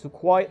cunning to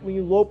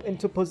quietly lope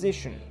into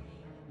position,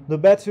 the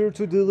better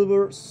to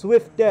deliver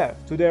swift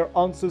death to their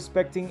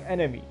unsuspecting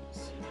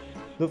enemies.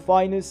 The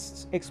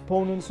finest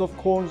exponents of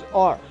Khorne's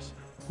art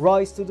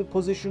rise to the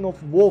position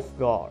of Wolf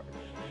Guard,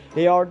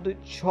 They are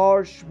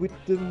charged with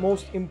the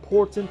most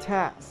important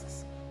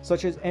tasks,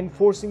 such as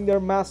enforcing their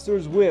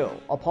master's will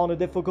upon a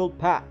difficult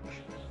patch,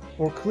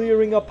 or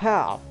clearing a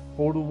path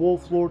for the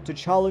Wolf Lord to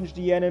challenge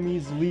the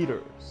enemy's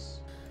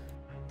leaders.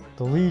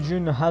 The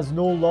Legion has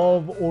no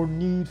love or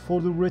need for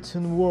the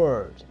written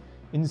word,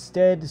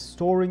 instead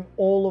storing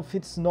all of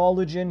its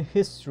knowledge and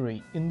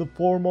history in the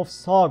form of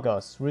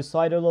sagas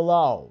recited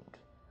aloud.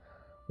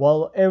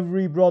 While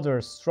every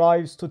brother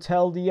strives to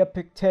tell the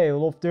epic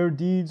tale of their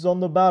deeds on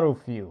the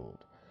battlefield,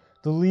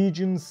 the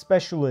Legion's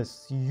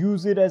specialists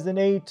use it as an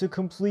aid to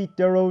complete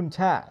their own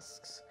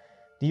tasks.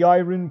 The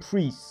Iron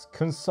Priests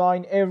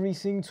consign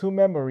everything to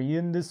memory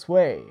in this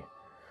way,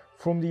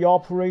 from the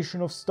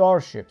operation of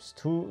starships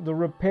to the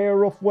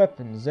repair of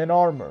weapons and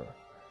armor,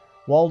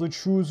 while the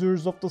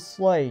Choosers of the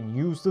Slain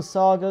use the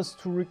sagas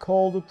to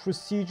recall the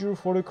procedure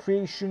for the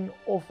creation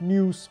of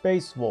new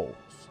Space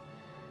Wolves.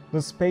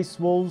 The Space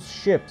Wolves'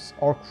 ships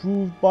are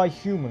crewed by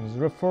humans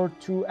referred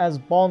to as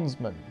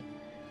bondsmen.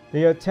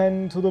 They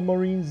attend to the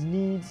Marines'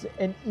 needs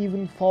and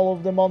even follow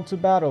them onto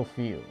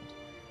battlefield.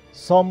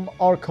 Some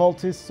are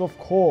cultists of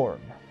Khorne,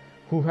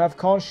 who have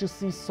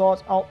consciously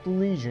sought out the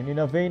Legion in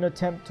a vain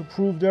attempt to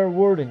prove their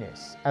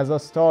worthiness as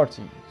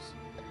Astartes.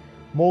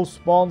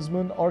 Most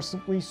bondsmen are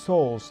simply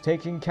souls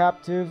taken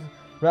captive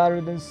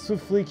rather than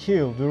swiftly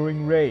killed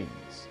during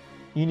raids.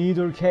 In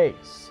either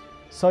case,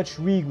 such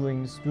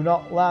weaklings do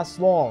not last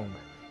long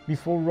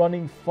before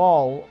running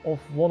foul of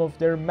one of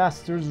their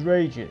master's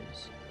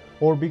rages,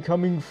 or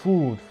becoming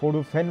food for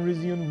the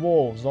Fenrisian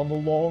wolves on the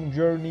long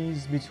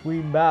journeys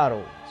between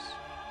battles.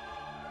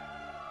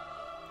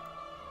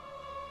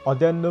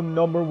 Addendum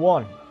number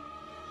 1.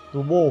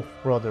 The Wolf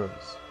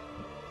Brothers.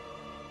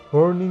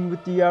 Burning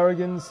with the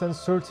arrogance and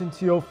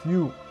certainty of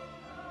youth,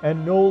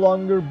 and no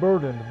longer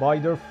burdened by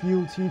their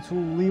fealty to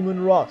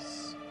Leman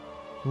Russ,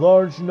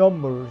 large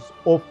numbers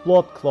of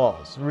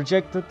Bloodclaws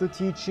rejected the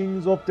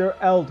teachings of their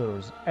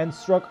elders and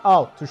struck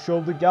out to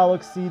show the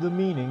galaxy the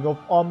meaning of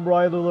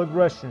unbridled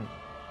aggression,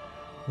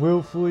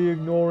 willfully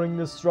ignoring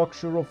the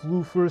structure of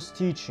Luthor's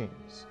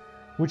teachings,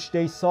 which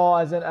they saw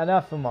as an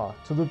anathema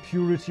to the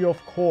purity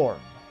of Khorne.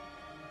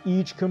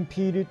 Each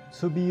competed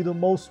to be the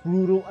most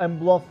brutal and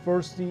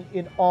bloodthirsty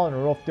in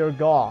honor of their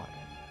god,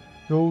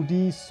 though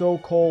these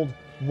so-called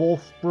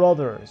Wolf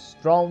Brothers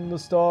drowned the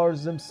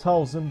stars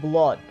themselves in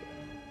blood.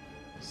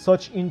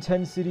 Such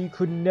intensity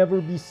could never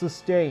be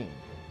sustained.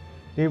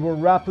 They were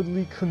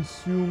rapidly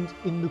consumed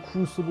in the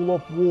crucible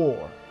of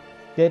war,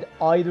 dead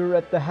either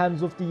at the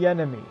hands of the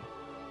enemy,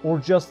 or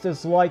just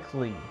as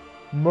likely,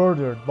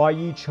 murdered by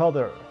each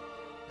other.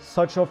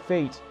 Such a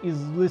fate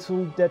is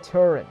little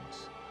deterrent,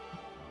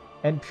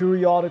 and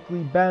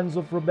periodically bands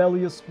of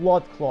rebellious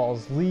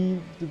Bloodclaws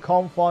leave the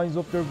confines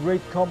of their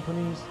great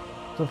companies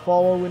to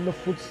follow in the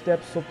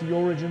footsteps of the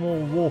original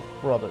Wolf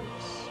Brothers.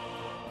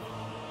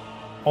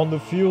 On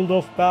the field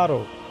of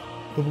battle,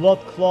 the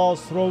Bloodclaws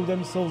throw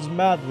themselves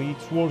madly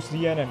towards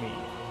the enemy,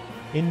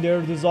 in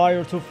their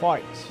desire to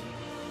fight.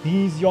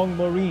 These young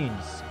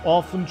Marines,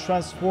 often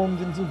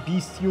transformed into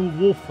bestial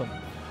wolfen,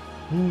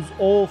 lose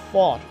all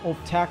thought of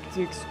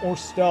tactics or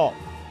stealth.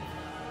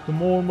 The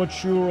more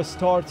mature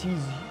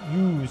Astartes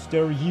use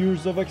their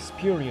years of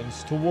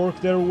experience to work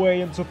their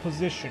way into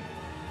position,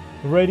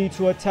 ready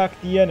to attack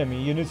the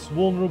enemy in its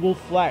vulnerable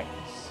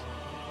flanks.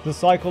 The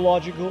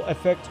psychological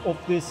effect of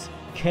this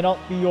cannot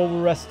be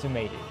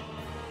overestimated.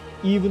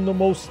 Even the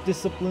most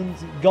disciplined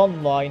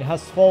gun line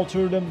has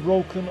faltered and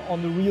broken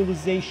on the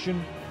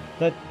realization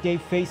that they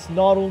face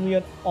not only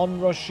an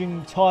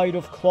onrushing tide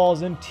of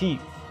claws and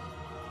teeth,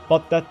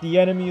 but that the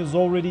enemy is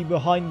already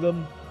behind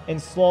them and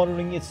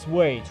slaughtering its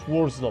way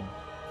towards them.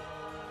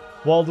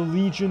 While the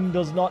Legion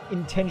does not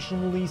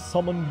intentionally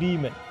summon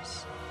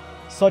demons,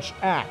 such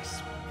acts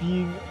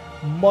being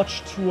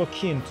much too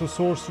akin to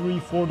sorcery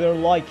for their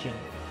liking,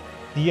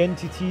 the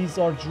entities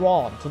are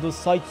drawn to the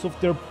sites of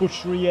their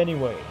butchery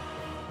anyway.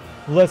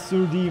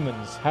 Lesser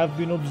demons have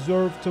been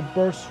observed to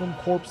burst from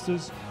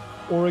corpses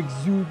or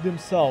exude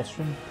themselves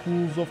from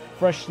pools of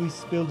freshly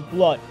spilled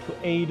blood to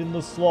aid in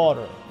the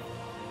slaughter.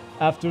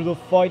 After the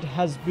fight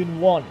has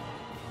been won,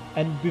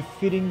 and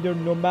befitting their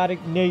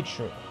nomadic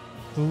nature,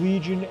 the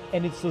Legion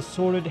and its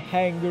assorted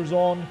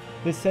hangers-on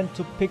descend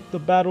to pick the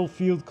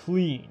battlefield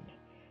clean.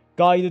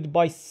 Guided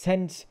by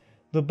scent,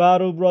 the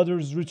Battle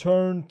Brothers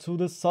return to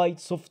the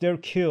sites of their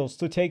kills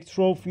to take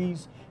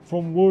trophies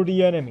from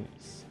worthy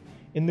enemies.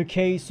 In the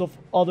case of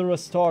other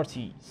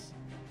Astartes,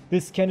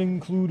 this can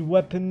include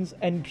weapons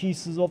and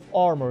pieces of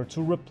armor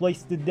to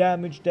replace the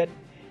damage that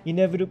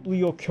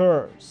inevitably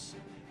occurs.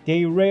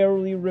 They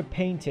rarely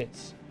repaint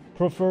it,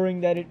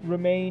 preferring that it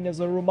remain as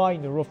a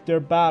reminder of their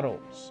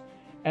battles,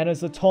 and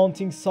as a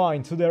taunting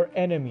sign to their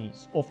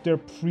enemies of their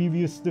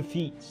previous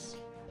defeats.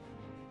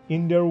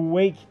 In their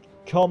wake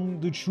come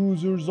the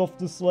Choosers of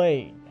the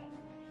Slain.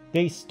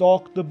 They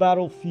stalk the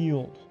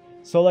battlefield,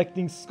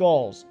 selecting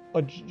skulls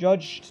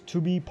adjudged to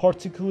be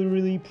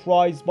particularly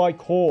prized by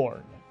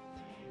Khorne.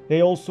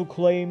 They also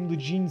claim the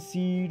gene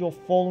seed of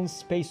fallen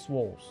space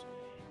wolves,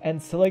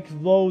 and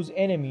select those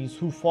enemies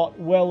who fought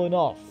well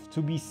enough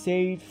to be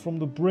saved from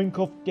the brink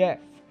of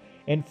death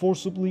and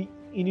forcibly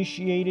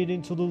initiated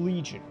into the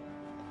Legion.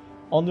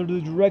 Under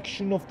the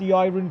direction of the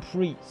Iron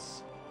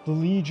Priests, the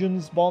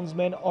Legion's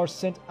bondsmen are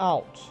sent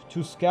out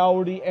to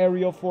scour the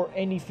area for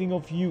anything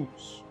of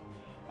use,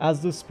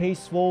 as the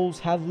Space Wolves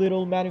have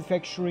little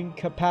manufacturing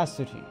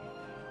capacity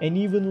and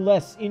even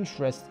less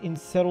interest in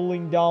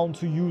settling down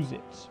to use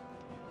it.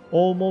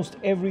 Almost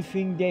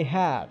everything they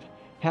have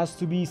has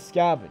to be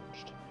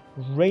scavenged,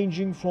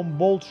 ranging from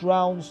bolt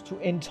rounds to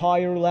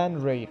entire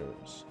land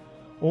raiders.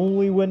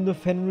 Only when the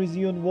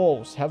Fenrisian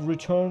wolves have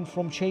returned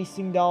from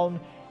chasing down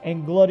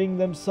and glutting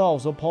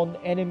themselves upon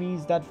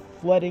enemies that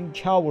fled in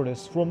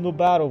cowardice from the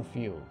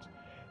battlefield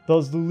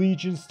does the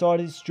Legion start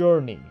its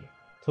journey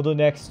to the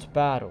next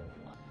battle.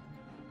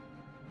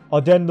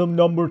 Addendum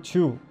number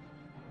 2.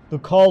 The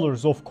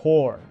Collars of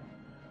Khorne.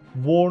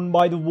 Worn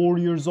by the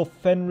warriors of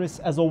Fenris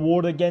as a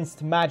ward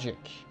against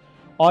magic,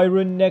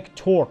 iron neck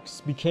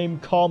torques became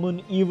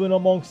common even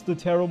amongst the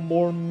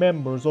Terraborn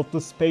members of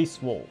the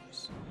Space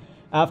Wolves.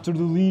 After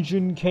the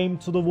Legion came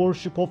to the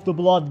worship of the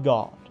Blood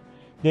God,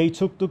 they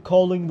took to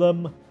calling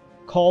them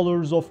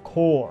Collars of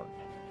Khorne,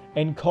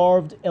 and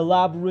carved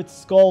elaborate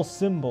skull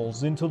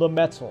symbols into the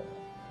metal.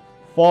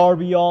 Far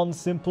beyond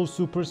simple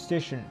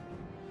superstition,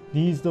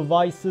 these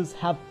devices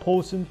have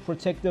potent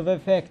protective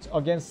effect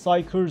against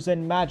psykers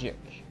and magic,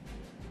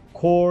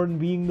 Khorne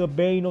being the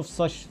bane of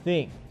such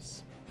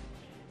things.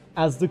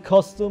 As the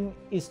custom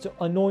is to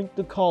anoint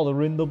the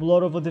collar in the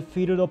blood of a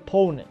defeated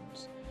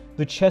opponent,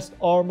 the chest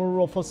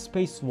armor of a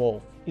space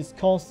wolf is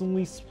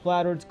constantly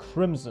splattered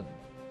crimson.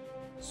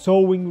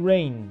 So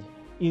ingrained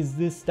is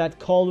this that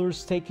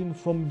collars taken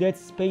from dead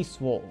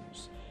space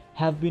wolves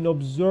have been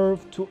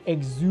observed to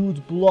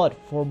exude blood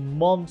for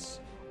months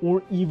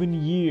or even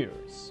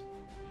years.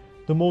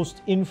 The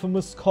most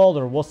infamous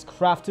collar was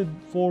crafted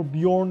for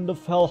Bjorn the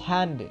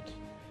Fell-Handed,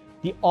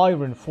 the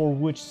iron for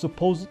which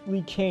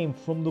supposedly came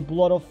from the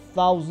blood of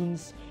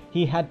thousands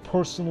he had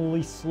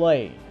personally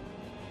slain.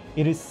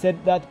 It is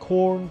said that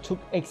Khorne took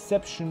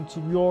exception to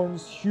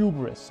Bjorn's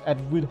hubris at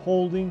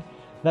withholding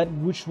that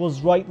which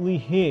was rightly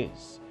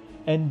his,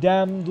 and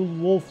damned the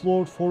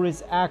Wolflord for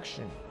his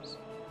actions.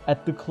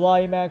 At the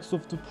climax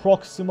of the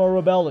Proxima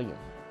Rebellion,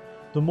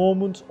 the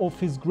moment of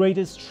his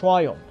greatest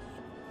triumph,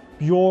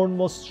 Bjorn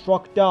was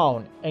struck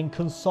down and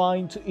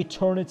consigned to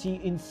eternity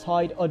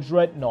inside a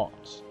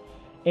dreadnought.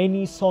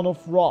 Any son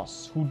of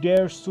Russ who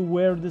dares to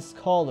wear this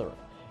collar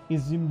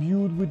is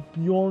imbued with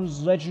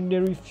Bjorn's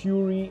legendary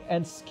fury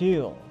and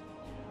skill,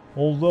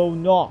 although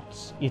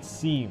not, it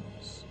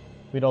seems,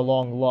 with a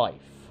long life.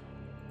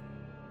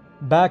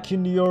 Back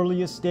in the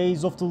earliest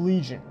days of the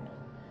Legion,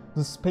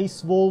 the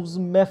Space Wolves'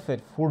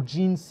 method for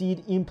gene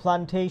seed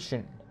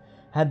implantation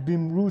had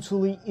been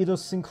brutally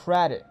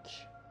idiosyncratic.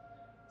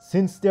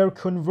 Since their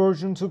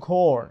conversion to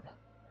Khorne,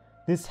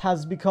 this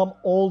has become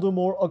all the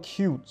more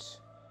acute.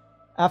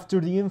 After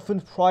the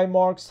infant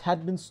Primarchs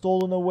had been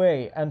stolen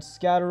away and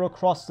scattered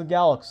across the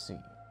galaxy,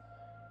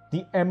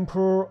 the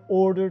Emperor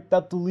ordered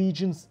that the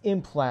Legion's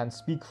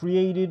implants be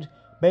created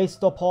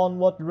based upon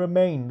what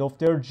remained of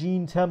their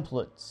gene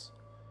templates.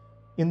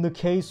 In the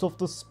case of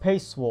the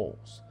Space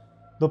Wolves,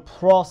 the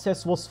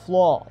process was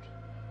flawed,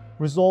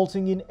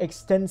 resulting in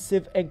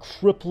extensive and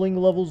crippling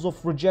levels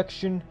of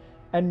rejection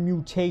and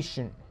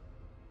mutation.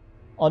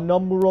 A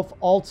number of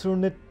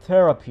alternate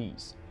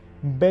therapies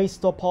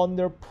based upon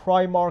their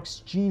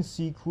Primarch's gene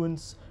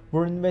sequence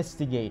were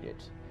investigated,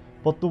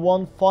 but the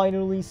one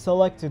finally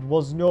selected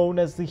was known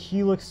as the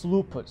Helix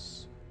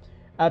Lupus.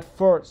 At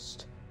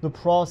first, the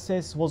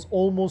process was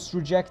almost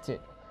rejected,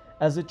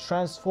 as it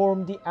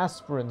transformed the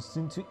aspirants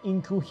into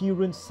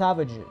incoherent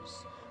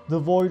savages,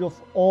 devoid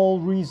of all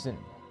reason.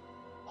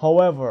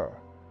 However,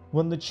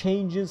 when the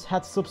changes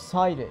had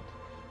subsided,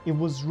 it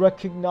was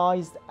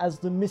recognized as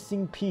the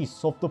missing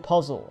piece of the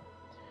puzzle,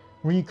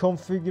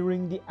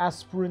 reconfiguring the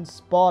aspirant's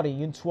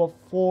body into a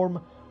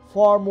form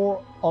far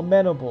more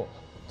amenable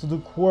to the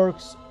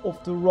quirks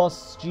of the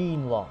Russ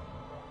gene line.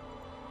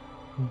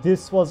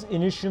 This was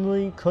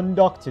initially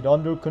conducted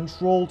under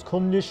controlled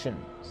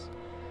conditions,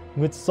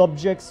 with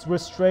subjects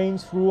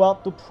restrained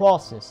throughout the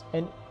process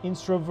and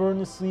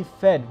intravenously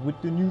fed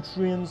with the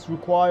nutrients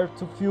required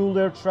to fuel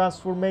their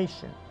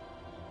transformation.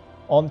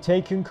 On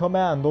taking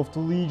command of the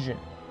Legion,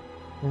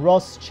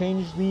 Russ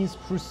changed these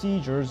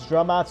procedures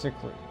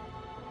dramatically.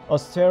 A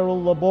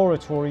sterile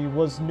laboratory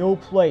was no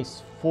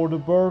place for the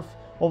birth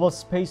of a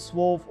space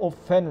wolf of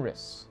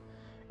Fenris,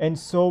 and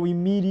so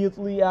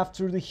immediately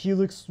after the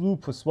Helix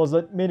Lupus was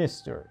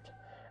administered,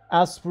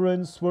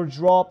 aspirants were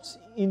dropped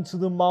into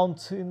the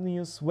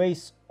mountainous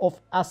wastes of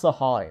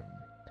Asaheim.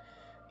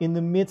 In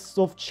the midst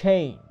of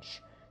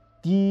change,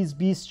 these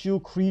bestial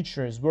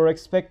creatures were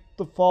expected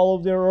to follow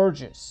their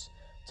urges,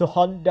 to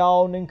hunt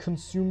down and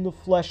consume the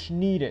flesh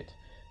needed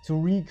to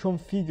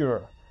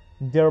reconfigure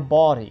their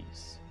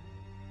bodies.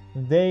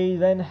 They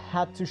then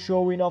had to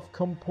show enough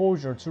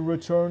composure to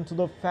return to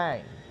the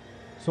Fang,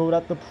 so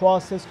that the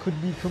process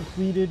could be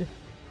completed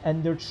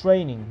and their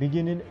training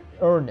begin in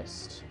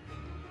earnest.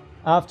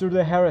 After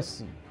the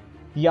heresy,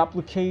 the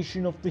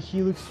application of the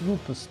Helix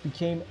Lupus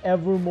became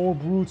ever more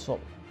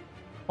brutal.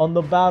 On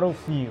the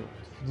battlefield,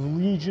 the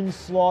Legion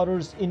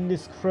slaughters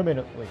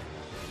indiscriminately,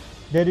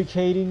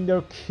 dedicating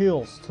their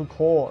kills to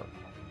Khorne,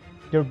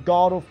 their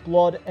god of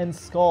blood and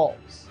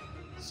skulls.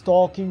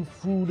 Stalking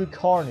through the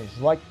carnage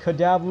like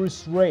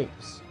cadaverous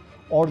rapes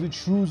are the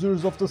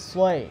choosers of the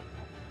slain,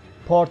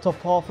 part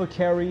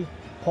apothecary,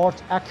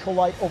 part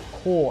acolyte of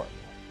Khorne.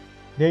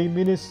 They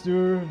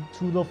minister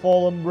to the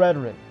fallen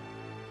brethren,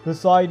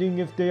 deciding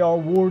if they are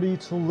worthy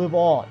to live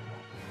on,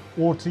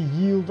 or to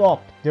yield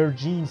up their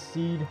gene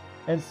seed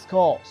and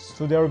skulls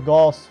to their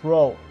god's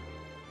throne.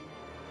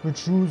 The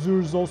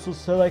choosers also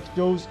select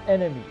those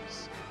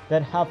enemies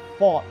that have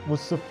fought with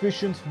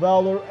sufficient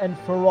valor and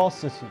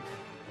ferocity,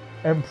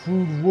 and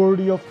proved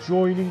worthy of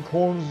joining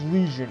Khorne's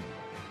legion.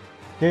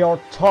 They are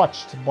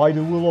touched by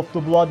the will of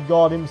the blood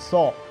god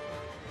himself,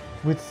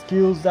 with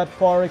skills that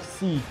far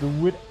exceed the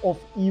wit of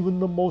even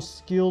the most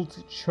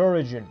skilled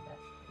chirurgeon.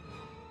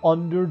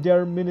 Under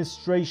their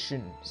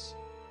ministrations,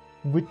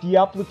 with the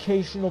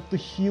application of the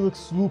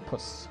Helix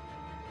Lupus,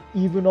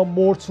 even a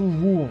mortal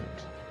wound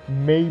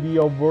may be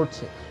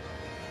averted.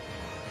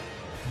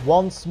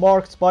 Once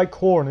marked by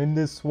Khorne in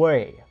this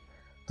way,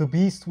 the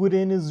beast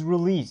within is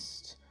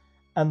released,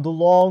 and the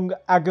long,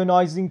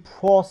 agonizing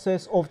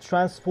process of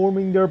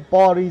transforming their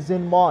bodies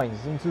and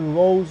minds into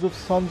those of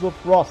Sons of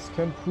Russ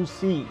can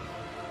proceed.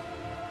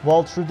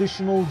 While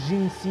traditional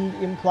gene seed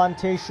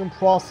implantation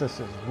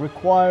processes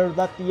require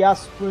that the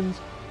aspirant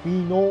be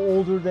no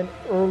older than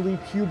early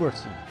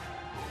puberty,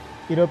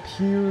 it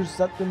appears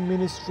that the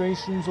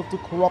ministrations of the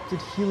corrupted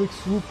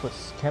Helix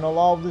Lupus can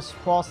allow this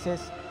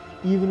process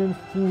even in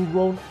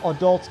full-grown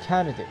adult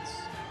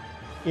candidates.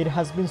 It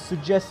has been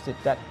suggested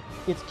that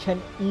it can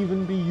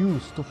even be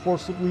used to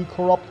forcibly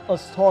corrupt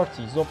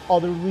Astartes of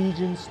other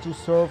legions to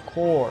serve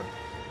Khorne.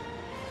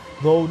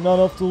 Though none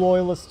of the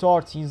loyal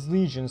Astartes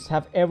legions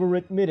have ever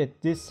admitted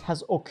this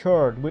has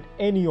occurred with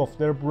any of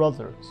their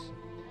brothers,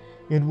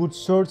 it would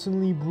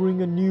certainly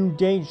bring a new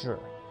danger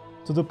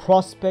to the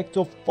prospect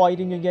of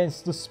fighting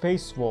against the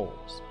Space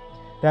Wolves.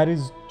 That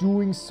is,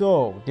 doing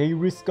so, they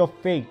risk a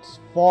fate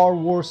far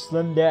worse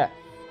than death.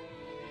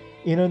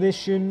 In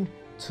addition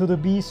to the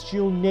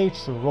bestial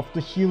nature of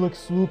the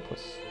Helix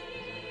Lupus,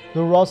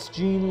 the Russ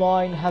gene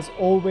line has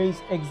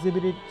always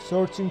exhibited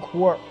certain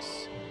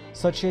quirks,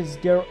 such as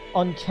their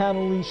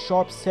uncannily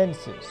sharp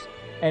senses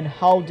and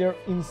how their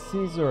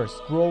incisors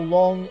grow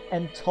long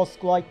and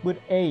tusk-like with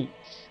age.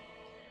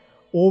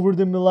 Over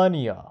the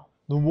millennia,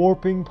 the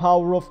warping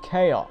power of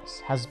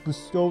chaos has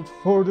bestowed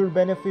further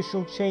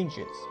beneficial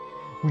changes,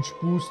 which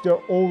boost their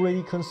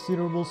already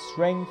considerable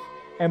strength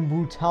and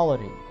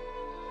brutality.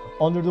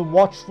 Under the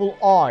watchful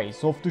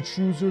eyes of the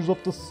choosers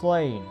of the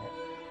slain,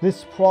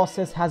 this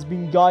process has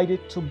been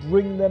guided to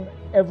bring them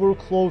ever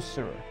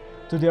closer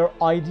to their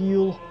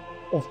ideal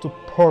of the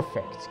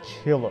perfect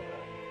killer.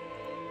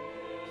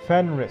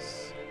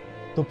 Fenris,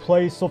 the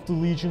place of the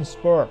Legion's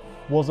birth,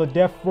 was a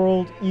death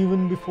world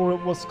even before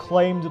it was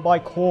claimed by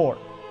Khorne.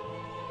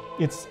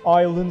 Its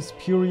islands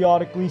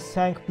periodically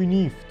sank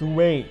beneath the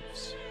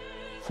waves,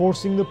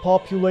 forcing the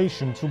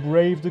population to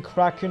brave the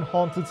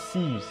kraken-haunted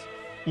seas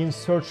in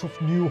search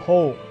of new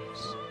homes.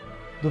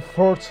 The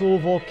fertile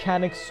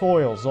volcanic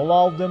soils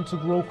allowed them to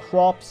grow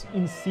crops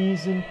in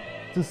season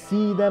to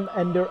see them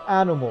and their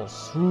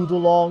animals through the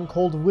long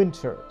cold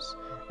winters,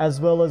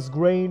 as well as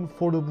grain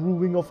for the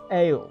brewing of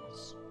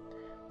ales.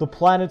 The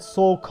planet's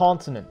sole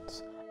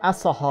continent,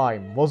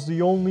 Asaheim, was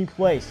the only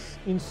place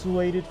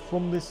insulated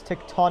from this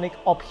tectonic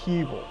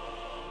upheaval,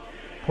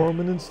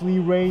 permanently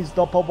raised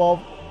up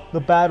above the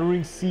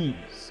battering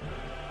seas.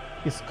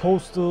 Its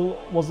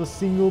coastal was a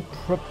single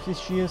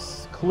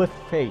precipitous cliff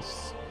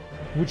face,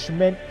 which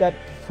meant that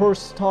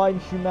first time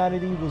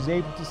humanity was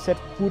able to set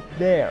foot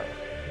there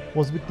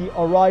was with the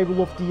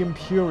arrival of the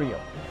Imperium.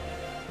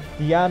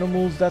 The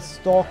animals that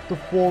stalked the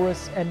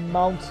forests and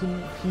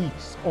mountain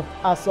peaks of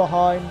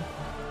Asaheim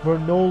were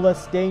no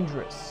less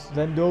dangerous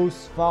than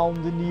those found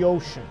in the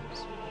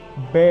oceans.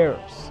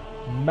 Bears,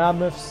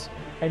 mammoths,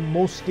 and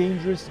most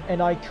dangerous and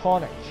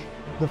iconic,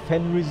 the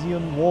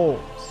Fenrisian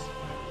wolves.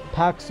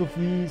 Packs of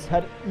these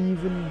had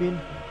even been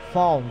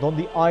found on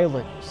the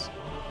islands,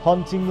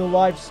 hunting the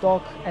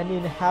livestock and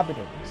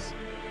inhabitants,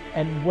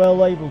 and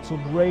well able to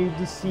brave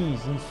the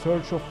seas in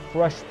search of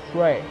fresh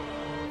prey.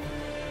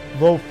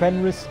 Though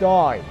Fenris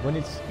died when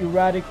its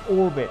erratic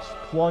orbit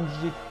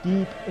plunged it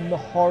deep in the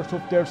heart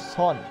of their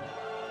sun,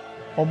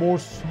 a more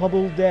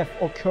subtle death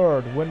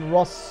occurred when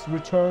Russ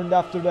returned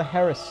after the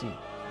heresy.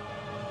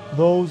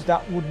 Those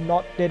that would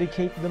not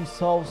dedicate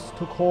themselves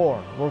to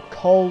Khorne were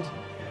culled,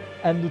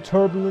 and the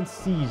turbulent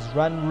seas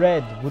ran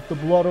red with the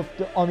blood of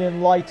the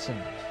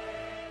unenlightened.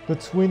 The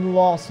twin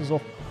losses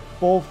of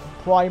both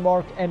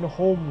Primarch and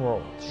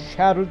Homeworld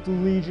shattered the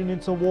Legion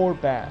into war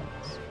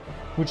bands,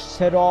 which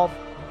set off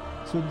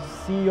to the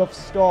Sea of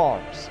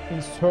Stars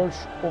in search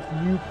of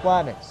new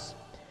planets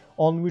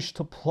on which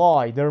to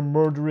ply their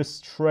murderous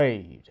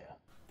trade.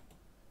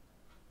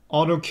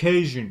 On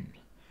occasion,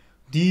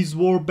 These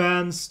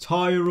warbands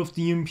tire of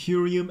the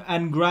Imperium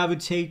and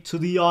gravitate to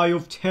the Eye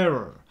of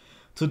Terror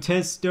to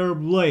test their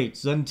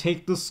blades and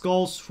take the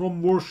skulls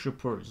from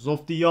worshippers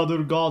of the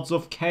other gods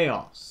of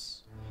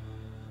chaos.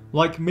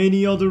 Like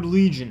many other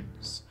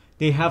legions,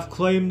 they have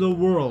claimed a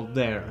world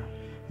there,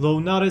 though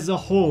not as a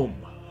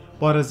home,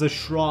 but as a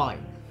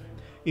shrine.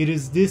 It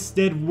is this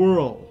dead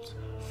world,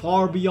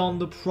 far beyond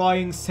the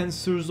prying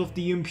sensors of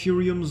the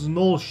Imperium's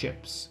null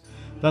ships,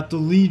 that the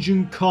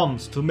Legion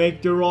comes to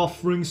make their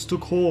offerings to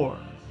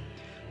Khorne.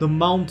 The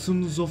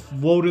mountains of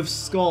votive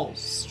skulls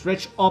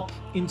stretch up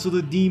into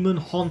the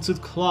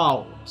demon-haunted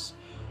clouds,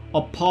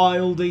 a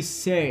pile, they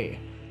say,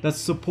 that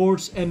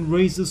supports and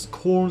raises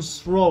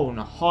Khorne's throne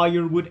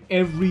higher with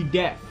every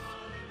death,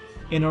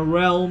 in a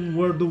realm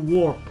where the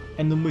warp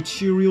and the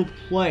material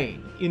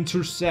plane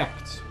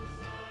intersect.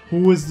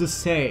 Who is to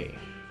say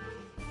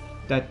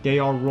that they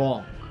are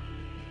wrong?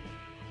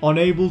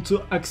 Unable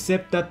to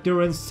accept that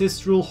their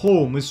ancestral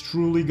home is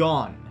truly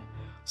gone,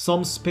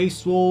 some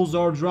space wolves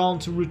are drawn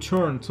to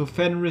return to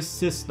Fenris'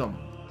 system.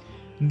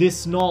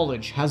 This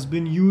knowledge has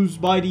been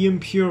used by the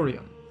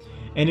Imperium,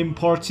 and in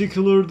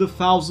particular the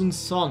Thousand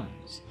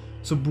Sons,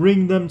 to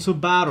bring them to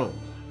battle.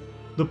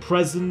 The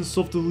presence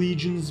of the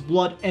Legion's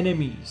blood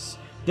enemies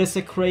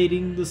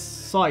desecrating the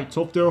site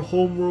of their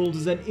homeworld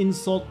is an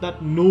insult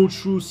that no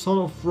true Son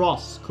of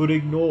Russ could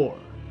ignore.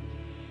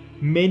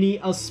 Many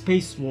a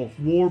Space Wolf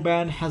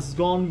warband has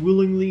gone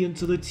willingly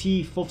into the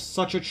teeth of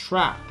such a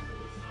trap,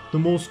 the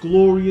most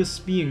glorious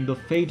being the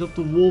fate of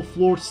the Wolf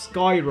Lord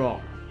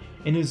Skyrar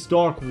and his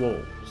Dark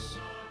Wolves.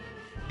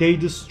 They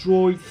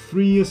destroyed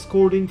 3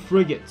 escorting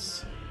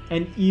frigates,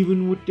 and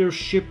even with their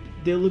ship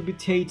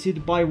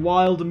debilitated by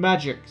wild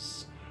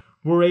magics,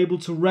 were able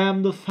to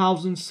ram the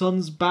Thousand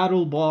Sons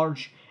battle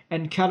barge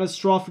and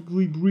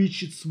catastrophically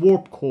breach its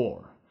warp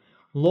core.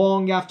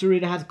 Long after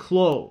it had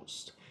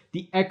closed,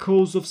 the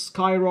echoes of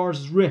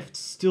Skyrar's rift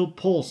still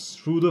pulse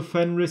through the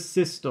Fenris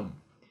system,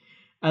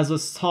 as a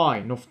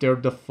sign of their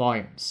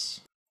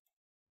defiance.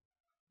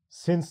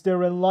 Since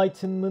their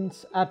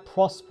enlightenment at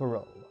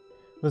Prospero,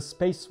 the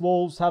Space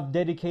Wolves have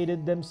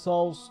dedicated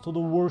themselves to the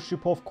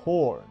worship of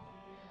Khorne,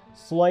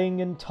 slaying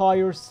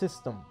entire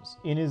systems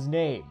in his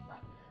name.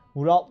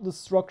 Without the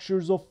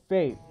structures of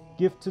faith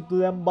gifted to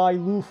them by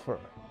Luthor,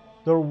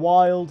 their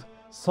wild,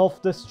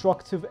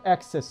 self-destructive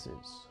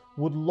excesses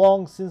would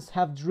long since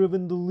have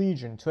driven the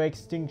Legion to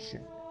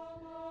extinction.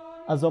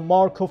 As a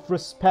mark of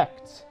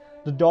respect,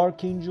 the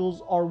Dark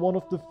Angels are one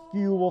of the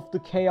few of the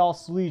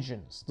Chaos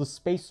Legions the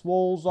Space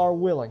Wolves are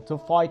willing to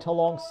fight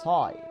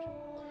alongside.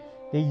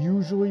 They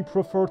usually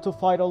prefer to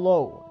fight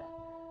alone,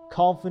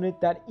 confident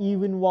that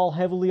even while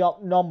heavily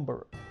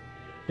outnumbered,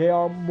 they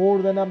are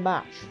more than a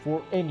match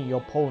for any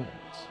opponent.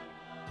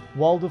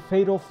 While the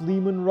fate of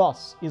Leman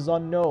Russ is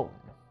unknown,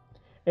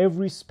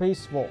 every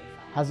Space Wolf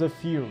has a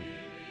theory.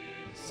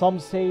 Some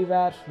say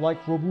that,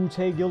 like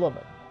Robute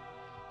Gilliman,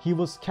 he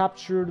was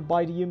captured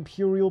by the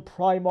Imperial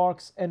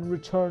Primarchs and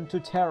returned to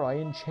Terra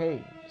in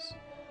chains.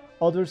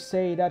 Others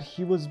say that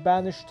he was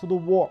banished to the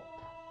Warp,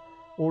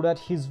 or that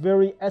his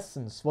very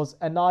essence was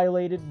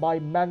annihilated by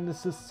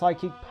Magnus'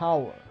 psychic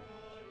power.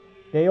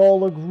 They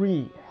all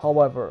agree,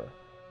 however,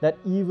 that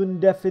even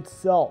death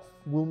itself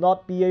will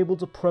not be able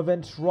to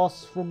prevent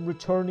Russ from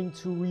returning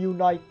to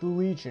reunite the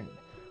Legion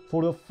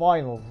for the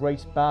final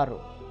great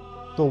battle,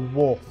 the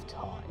Wolf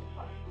Time.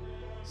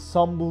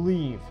 Some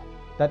believe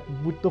that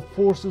with the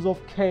forces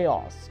of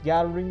chaos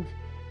gathering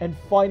and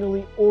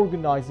finally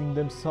organizing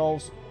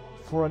themselves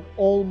for an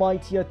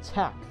almighty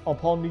attack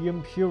upon the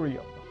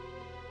Imperium,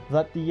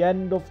 that the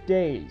end of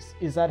days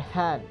is at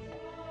hand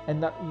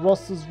and that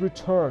Russ's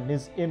return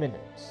is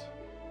imminent.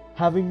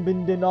 Having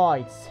been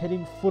denied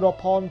setting foot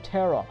upon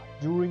Terra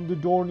during the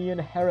Dornian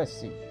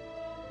Heresy,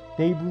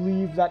 they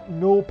believe that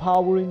no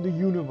power in the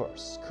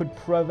universe could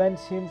prevent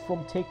him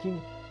from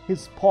taking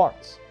his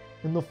part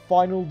in the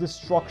final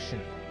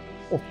destruction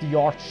of the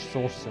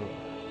Arch-Sorcerer.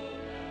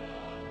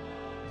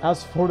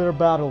 As for their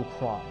battle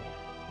cry,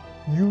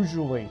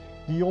 usually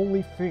the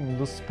only thing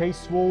the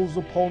Space Wolves'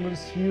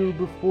 opponents hear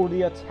before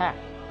the attack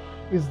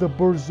is the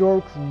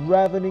berserk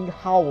ravening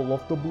howl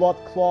of the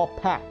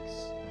Bloodclaw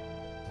packs.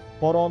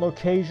 But on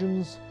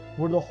occasions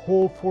where the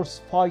whole force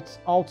fights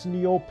out in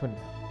the open,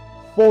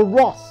 for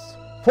Russ,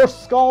 for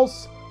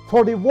Skulls,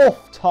 for the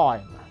Wolf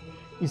Time,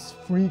 is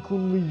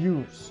frequently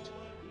used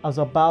as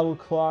a battle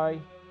cry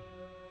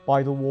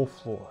by the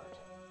Wolf Lord.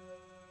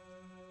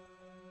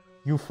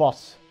 You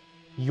thought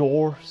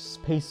your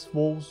Space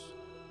Wolves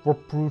were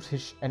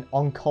brutish and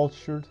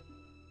uncultured?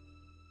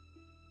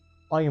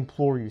 I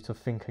implore you to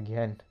think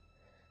again.